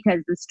way because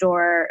the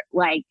store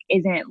like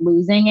isn't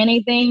losing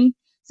anything.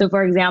 So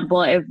for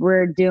example, if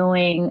we're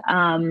doing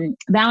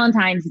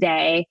Valentine's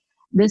Day,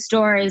 the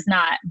store is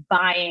not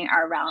buying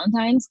our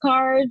Valentine's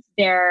cards.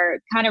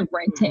 They're kind of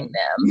renting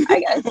them, I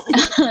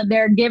guess.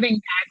 They're giving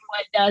back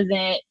what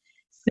doesn't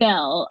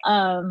sell.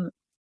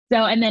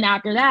 So, and then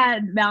after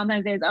that,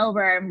 Valentine's Day is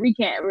over and we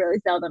can't really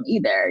sell them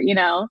either,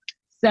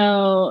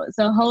 So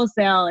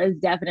wholesale is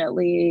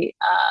definitely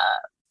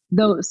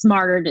the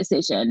smarter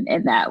decision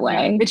in that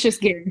way. It's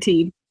just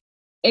guaranteed.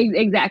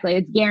 Exactly.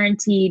 It's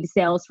guaranteed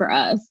sales for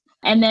us.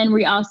 And then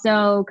we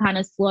also kind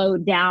of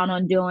slowed down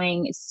on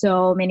doing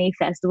so many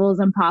festivals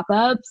and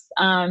pop-ups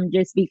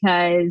just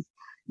because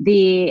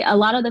a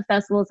lot of the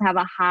festivals have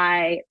a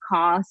high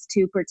cost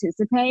to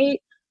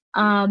participate.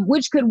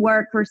 which could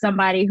work for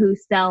somebody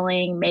who's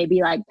selling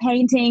maybe like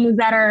paintings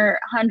that are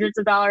hundreds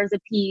of dollars a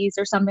piece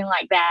or something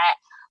like that.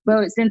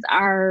 But since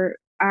our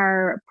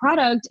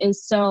product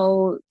is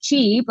so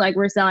cheap, like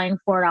we're selling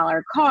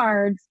 $4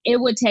 cards,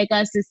 it would take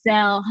us to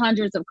sell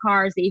hundreds of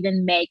cards to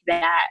even make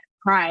that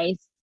price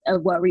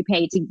of what we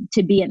pay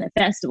to be in the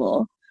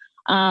festival.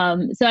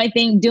 So I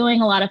think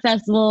doing a lot of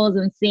festivals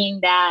and seeing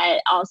that,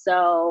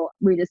 also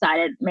we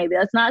decided maybe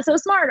that's not so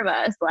smart of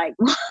us. Like,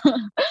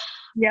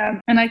 yeah.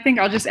 And I think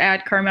I'll just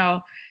add,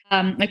 Carmel,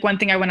 like one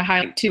thing I want to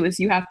highlight too is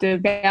you have to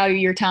value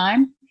your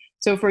time.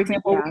 So for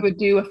example, we would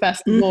do a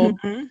festival,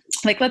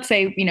 like let's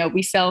say,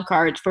 we sell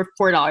cards for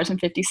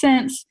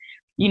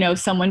 $4.50.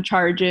 Someone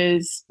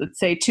charges, let's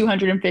say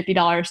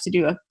 $250 to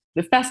do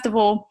the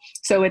festival.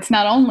 So it's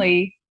not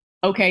only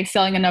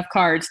selling enough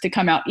cards to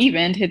come out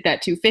even, to hit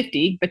that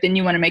 250, but then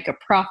you want to make a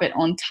profit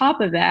on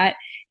top of that.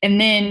 And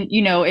then,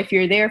 if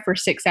you're there for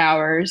 6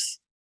 hours,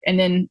 and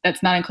then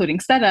that's not including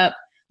setup,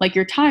 like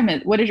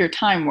what is your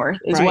time worth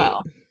as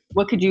well?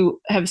 What could you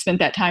have spent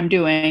that time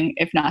doing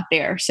if not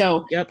there?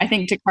 So I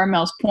think to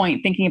Carmel's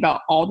point, thinking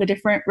about all the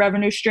different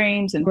revenue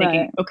streams and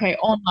thinking,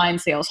 online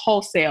sales,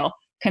 wholesale,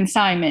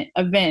 consignment,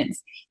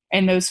 events.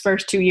 And those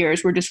first 2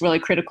 years, we're just really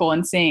critical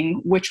in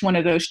seeing which one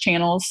of those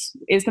channels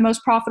is the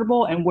most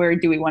profitable and where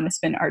do we want to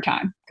spend our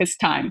time? Because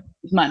time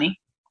is money.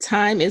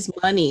 Time is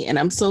money. And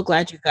I'm so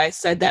glad you guys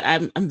said that.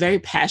 I'm very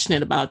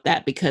passionate about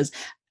that, because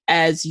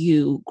as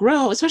you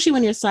grow, especially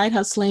when you're side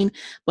hustling,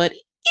 but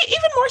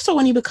even more so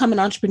when you become an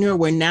entrepreneur,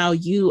 where now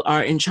you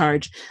are in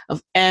charge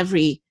of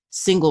every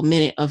single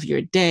minute of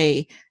your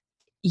day,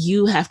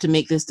 you have to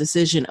make this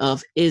decision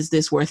of, is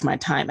this worth my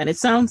time? And it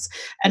sounds,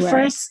 at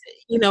first,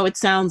 it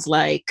sounds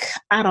like,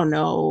 I don't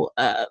know,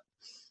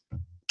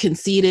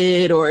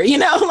 conceited, or,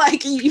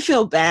 like you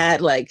feel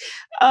bad, like,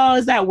 oh,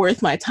 is that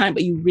worth my time?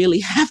 But you really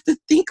have to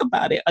think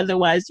about it.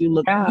 Otherwise you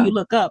look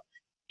up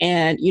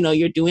and,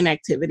 you're doing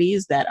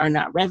activities that are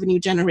not revenue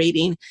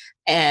generating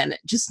and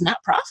just not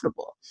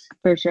profitable.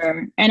 For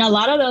sure. And a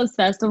lot of those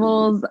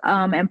festivals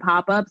and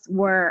pop-ups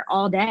were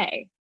all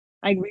day.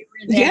 Like we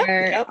were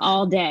there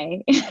all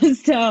day.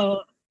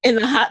 So in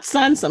the hot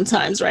sun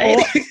sometimes, right?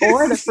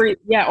 Or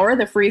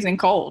the freezing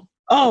cold.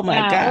 Oh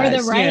my gosh. Or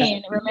the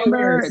rain. Yeah.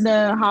 Remember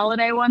the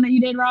holiday one that you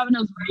did, Robin? It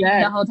was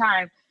raining the whole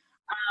time.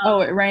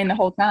 It rained the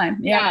whole time.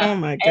 Yeah. Oh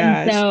my gosh.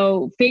 And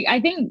so I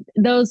think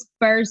those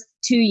first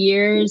 2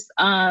 years,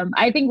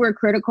 I think we're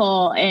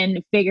critical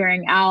in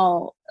figuring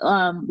out,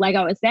 like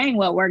I was saying,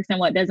 what works and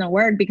what doesn't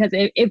work. Because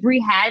if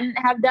we hadn't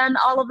have done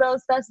all of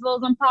those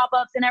festivals and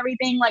pop-ups and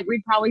everything, like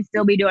we'd probably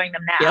still be doing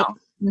them now. Yep.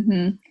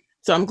 Mm-hmm.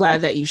 So I'm glad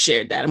that you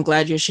shared that. I'm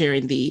glad you're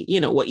sharing the,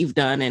 what you've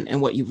done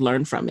and what you've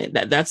learned from it.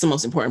 That's the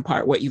most important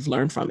part, what you've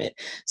learned from it.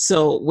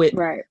 So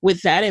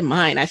with that in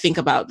mind, I think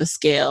about the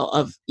scale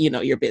of,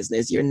 your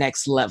business, your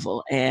next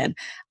level. And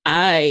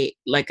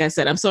like I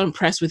said, I'm so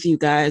impressed with you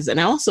guys.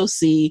 And I also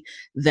see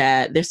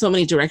that there's so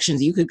many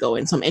directions you could go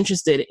in. So I'm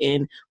interested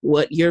in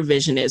what your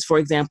vision is. For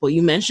example,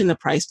 you mentioned the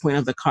price point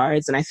of the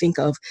cards. And I think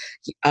of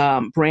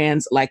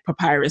brands like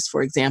Papyrus,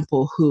 for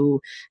example, who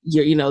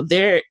you're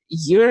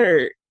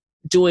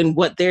doing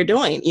what they're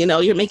doing.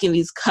 You're making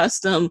these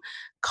custom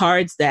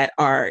cards that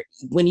are,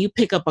 when you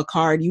pick up a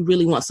card, you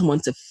really want someone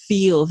to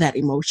feel that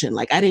emotion.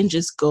 Like, I didn't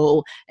just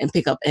go and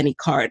pick up any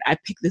card. I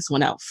picked this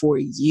one out for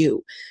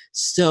you.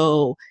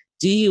 So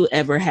do you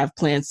ever have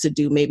plans to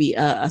do maybe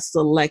a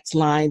select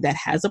line that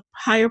has a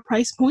higher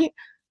price point?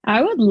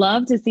 I would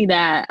love to see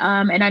that.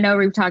 And I know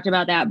we've talked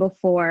about that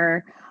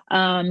before.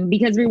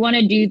 Because we want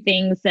to do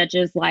things such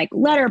as like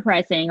letter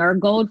pressing or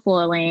gold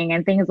foiling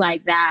and things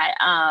like that.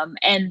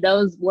 And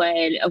those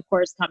would, of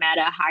course, come at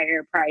a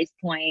higher price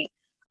point.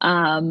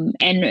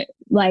 And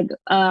like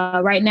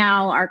right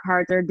now, our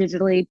cards are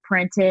digitally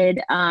printed.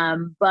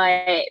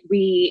 But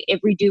if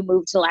we do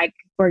move to, like,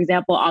 for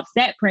example,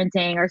 offset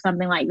printing or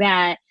something like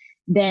that,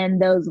 then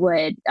those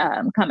would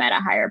come at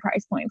a higher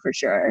price point for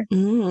sure.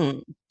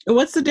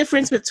 What's the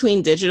difference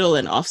between digital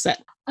and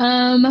offset?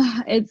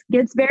 It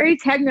gets very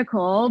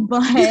technical,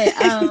 but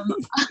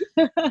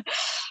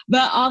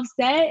but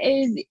offset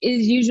is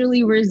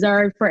usually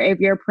reserved for if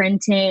you're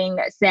printing,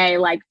 say,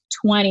 like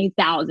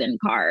 20,000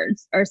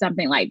 cards or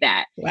something like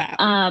that. Wow.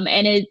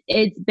 And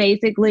it's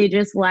basically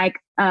just like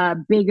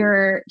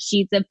bigger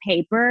sheets of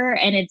paper,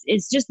 and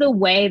it's just the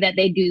way that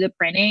they do the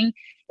printing.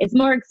 It's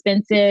more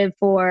expensive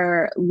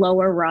for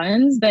lower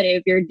runs, but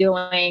if you're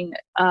doing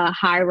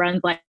high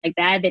runs like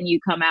that, then you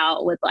come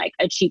out with like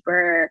a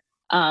cheaper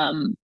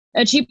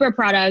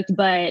product,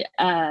 but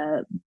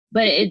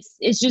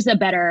it's just a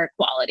better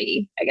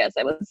quality, I guess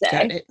I would say.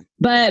 Got it.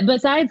 But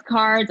besides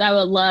cards, I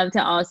would love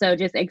to also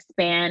just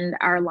expand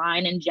our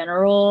line in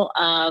general.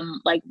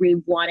 Like we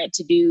wanted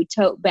to do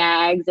tote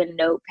bags and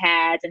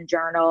notepads and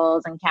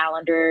journals and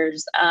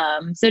calendars.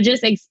 So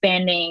just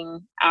expanding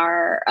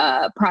our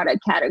product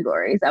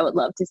categories, I would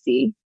love to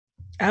see.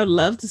 I would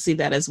love to see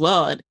that as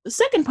well. And the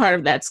second part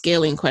of that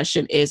scaling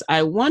question is,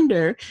 I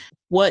wonder,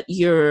 what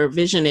your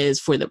vision is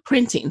for the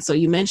printing. So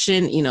you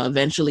mentioned,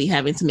 eventually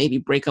having to maybe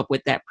break up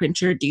with that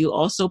printer. Do you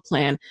also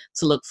plan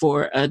to look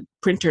for a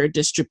printer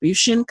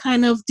distribution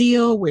kind of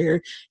deal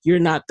where you're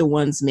not the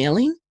ones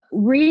mailing?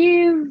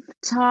 We've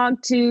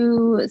talked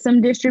to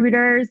some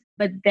distributors,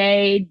 but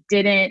they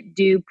didn't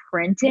do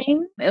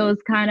printing. It was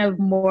kind of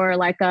more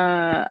like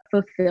a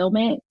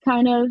fulfillment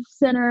kind of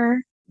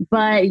center.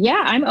 But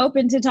yeah, I'm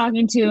open to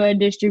talking to a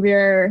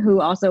distributor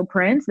who also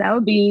prints. That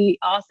would be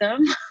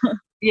awesome.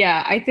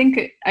 Yeah, I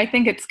think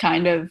it's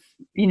kind of,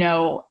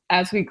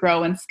 as we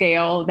grow and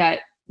scale, that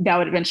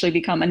would eventually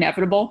become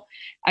inevitable.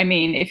 I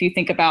mean, if you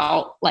think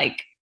about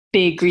like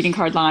big greeting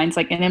card lines,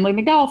 like an Emily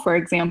McDowell, for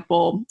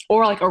example,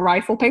 or like a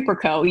Rifle Paper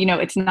Co.,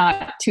 it's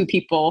not two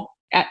people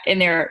in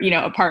their,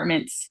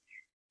 apartments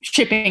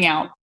shipping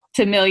out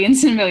to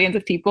millions and millions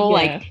of people. Yeah.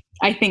 Like,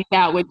 I think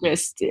that would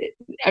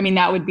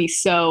that would be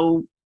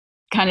so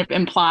kind of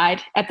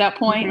implied at that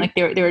point. Mm-hmm. Like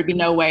there would be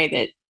no way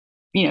that,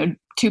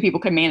 two people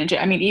could manage it.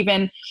 I mean,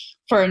 even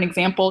for an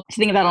example, to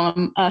think of that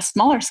on a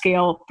smaller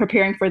scale,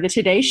 preparing for the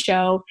Today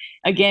Show,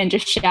 again,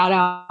 just shout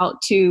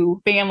out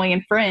to family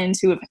and friends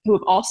who have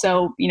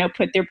also,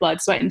 put their blood,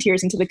 sweat, and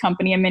tears into the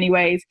company in many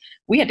ways.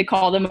 We had to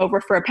call them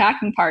over for a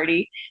packing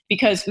party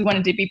because we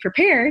wanted to be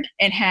prepared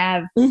and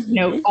have,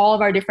 all of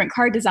our different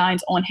card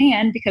designs on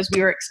hand because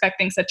we were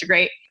expecting such a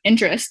great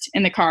interest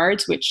in the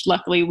cards, which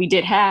luckily we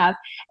did have.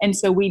 And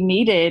so we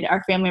needed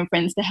our family and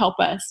friends to help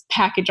us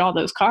package all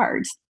those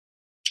cards.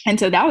 And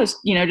so that was,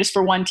 just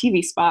for one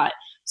TV spot.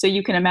 So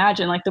you can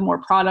imagine, like, the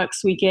more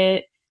products we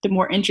get, the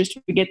more interest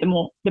we get, the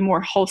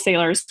more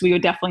wholesalers we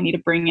would definitely need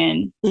to bring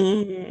in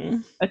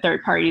a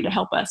third party to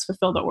help us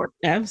fulfill the order.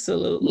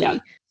 Absolutely. Yeah.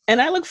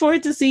 And I look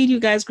forward to seeing you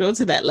guys grow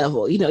to that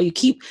level. You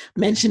keep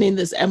mentioning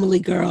this Emily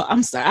girl.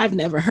 I'm sorry, I've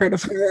never heard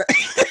of her.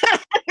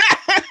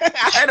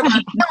 I heard of her.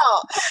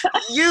 No,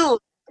 you.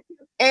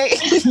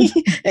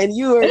 And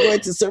you are going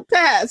to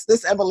surpass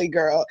this Emily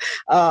girl.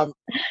 Shout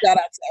out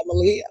to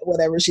Emily,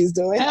 whatever she's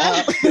doing.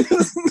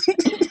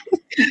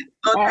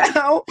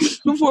 Now,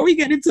 before we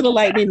get into the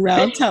lightning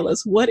round, tell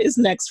us, what is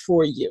next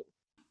for you?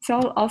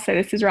 So I'll say,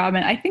 this is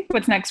Robin. I think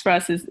what's next for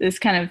us is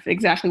kind of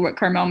exactly what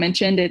Carmel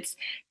mentioned. It's,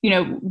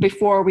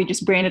 before we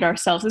just branded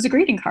ourselves as a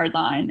greeting card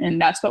line, and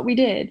that's what we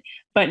did.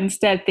 But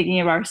instead, thinking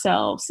of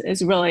ourselves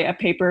as really a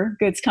paper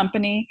goods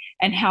company,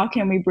 and how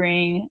can we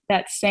bring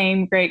that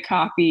same great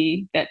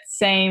copy, that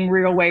same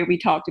real way we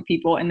talk to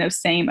people, and those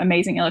same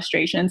amazing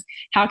illustrations,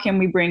 how can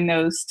we bring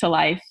those to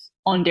life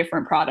on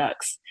different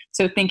products?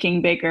 So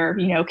thinking bigger,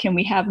 can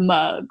we have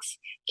mugs?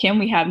 Can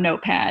we have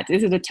notepads?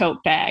 Is it a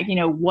tote bag?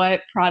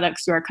 What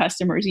products do our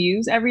customers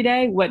use every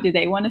day? What do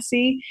they want to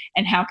see?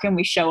 And how can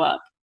we show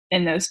up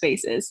in those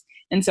spaces?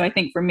 And so I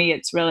think for me,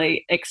 it's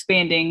really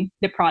expanding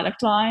the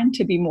product line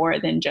to be more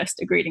than just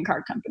a greeting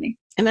card company.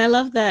 And I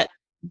love that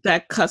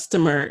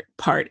customer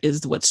part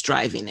is what's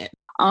driving it.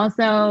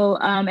 Also,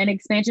 an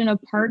expansion of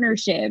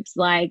partnerships,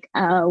 like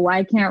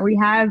why can't we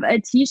have a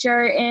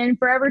t-shirt in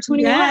Forever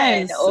 21?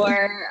 Yes.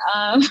 Or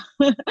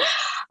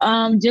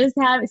just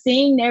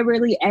seeing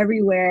Neighborly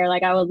everywhere.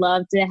 Like, I would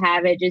love to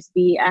have it just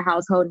be a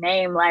household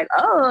name, like,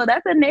 oh,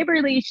 that's a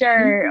Neighborly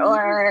shirt,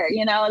 or,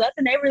 that's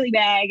a Neighborly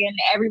bag, and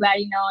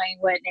everybody knowing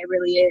what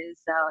Neighborly is.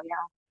 So, yeah.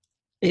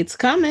 It's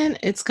coming.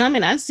 It's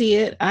coming. I see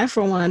it. I,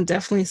 for one,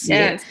 definitely see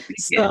it.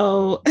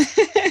 So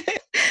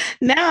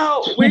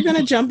now we're going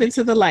to jump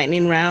into the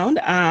lightning round.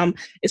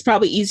 It's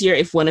probably easier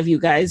if one of you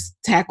guys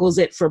tackles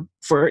it for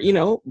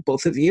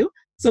both of you.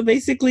 So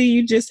basically,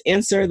 you just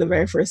answer the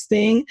very first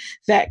thing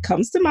that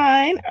comes to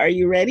mind. Are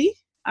you ready?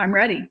 I'm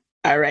ready.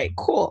 All right,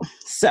 cool.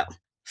 So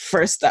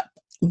first up,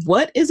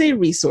 what is a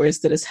resource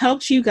that has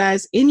helped you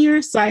guys in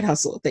your side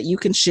hustle that you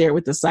can share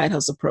with the Side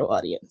Hustle Pro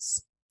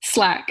audience?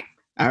 Slack.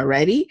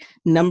 Alrighty.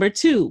 Number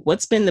 2,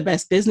 what's been the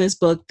best business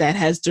book that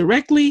has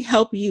directly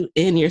helped you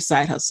in your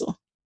side hustle?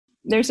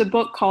 There's a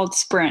book called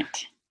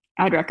Sprint.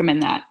 I'd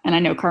recommend that. And I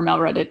know Carmel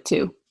read it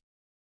too.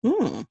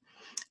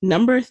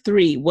 Number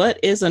 3, what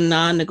is a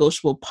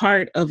non-negotiable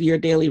part of your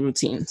daily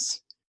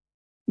routines?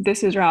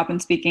 This is Robin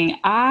speaking.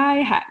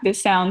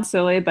 This sounds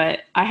silly, but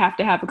I have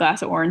to have a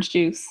glass of orange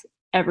juice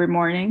every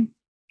morning.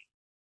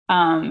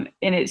 And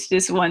it's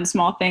just one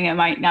small thing. It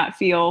might not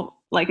feel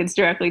like it's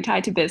directly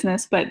tied to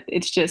business, but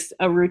it's just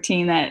a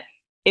routine that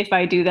if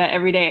I do that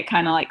every day, it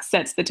kind of like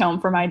sets the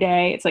tone for my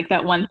day. It's like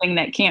that one thing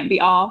that can't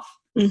be off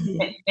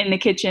in the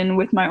kitchen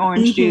with my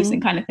orange juice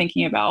and kind of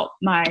thinking about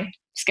my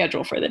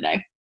schedule for the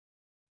day.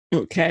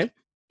 Okay.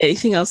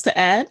 Anything else to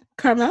add,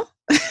 Carmel?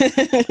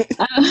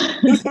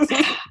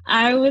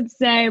 I would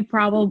say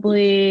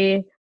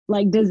probably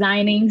like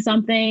designing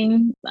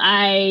something.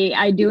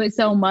 I do it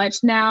so much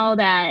now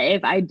that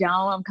if I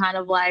don't, I'm kind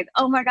of like,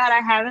 oh my God, I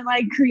haven't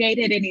like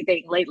created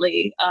anything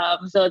lately.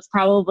 So it's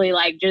probably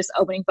like just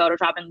opening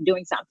Photoshop and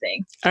doing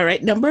something. All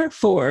right. Number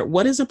 4,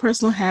 what is a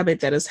personal habit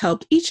that has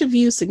helped each of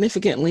you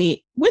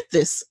significantly with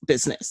this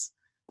business?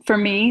 For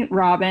me,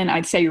 Robin,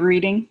 I'd say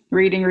reading.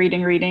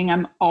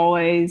 I'm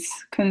always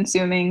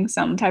consuming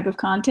some type of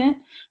content.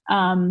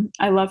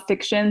 I love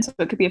fiction, so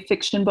it could be a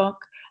fiction book.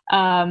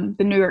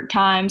 The New York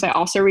Times, I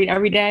also read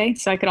every day.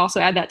 So I could also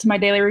add that to my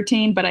daily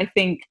routine. But I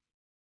think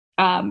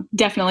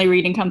definitely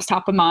reading comes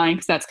top of mind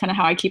because that's kind of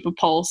how I keep a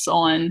pulse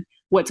on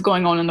what's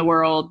going on in the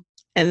world.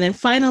 And then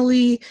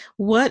finally,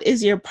 what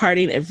is your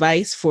parting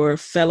advice for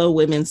fellow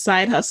women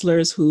side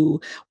hustlers who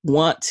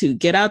want to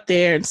get out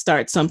there and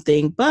start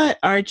something, but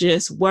are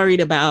just worried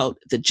about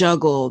the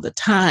juggle, the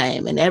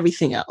time, and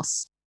everything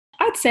else?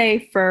 I'd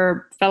say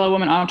for fellow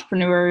women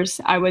entrepreneurs,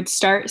 I would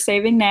start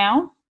saving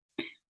now.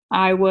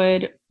 I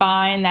would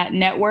find that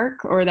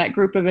network or that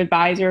group of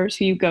advisors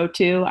who you go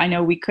to. I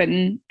know we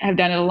couldn't have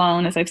done it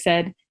alone, as I've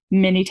said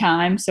many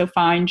times. So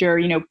find your,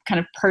 kind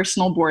of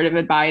personal board of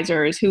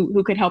advisors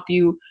who could help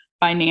you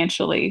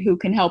financially, who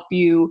can help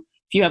you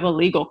if you have a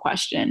legal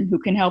question, who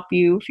can help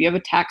you if you have a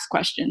tax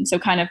question. So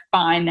kind of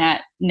find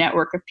that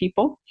network of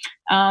people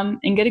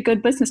and get a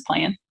good business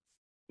plan.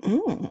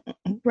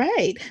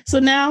 Right. So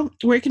now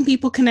where can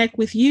people connect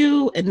with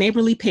you and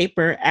Neighborly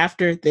Paper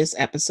after this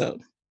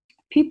episode?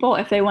 People,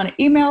 if they want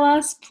to email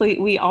us, please,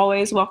 we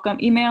always welcome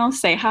emails.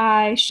 Say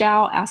hi,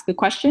 shout, ask a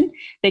question.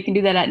 They can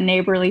do that at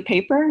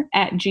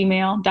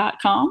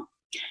neighborlypaper@gmail.com.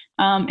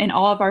 And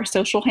all of our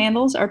social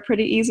handles are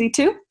pretty easy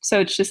too. So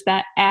it's just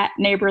that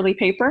 @Neighborly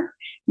Paper.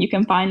 You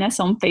can find us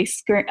on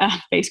Facebook,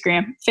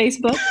 Instagram,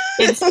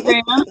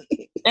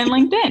 and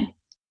LinkedIn.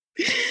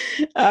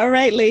 All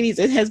right, ladies,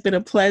 it has been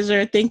a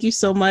pleasure. Thank you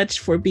so much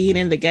for being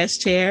in the guest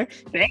chair.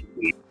 Thank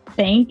you.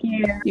 Thank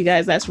you. You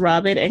guys, that's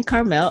Robin and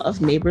Carmel of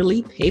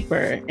Neighborly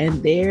Paper.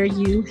 And there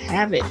you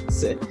have it.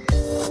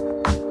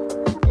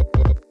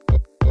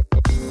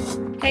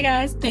 Hey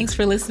guys, thanks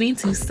for listening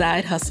to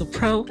Side Hustle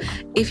Pro.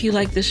 If you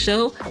like the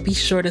show, be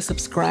sure to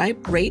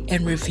subscribe, rate,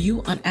 and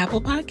review on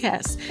Apple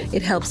Podcasts.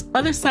 It helps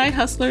other side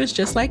hustlers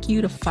just like you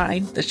to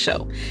find the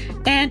show.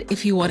 And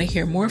if you want to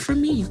hear more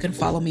from me, you can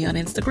follow me on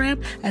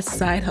Instagram at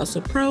Side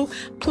Hustle Pro.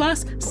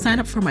 Plus, sign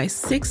up for my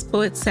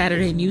 6-bullet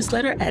Saturday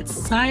newsletter at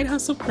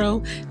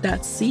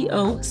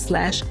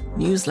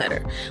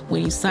sidehustlepro.co/newsletter.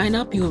 When you sign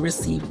up, you will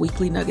receive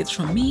weekly nuggets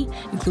from me,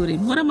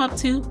 including what I'm up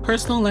to,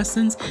 personal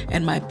lessons,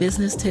 and my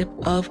business tip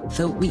of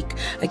the week.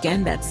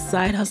 Again, that's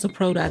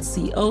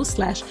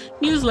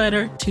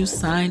sidehustlepro.co/newsletter to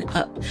sign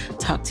up.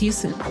 Talk to you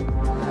soon.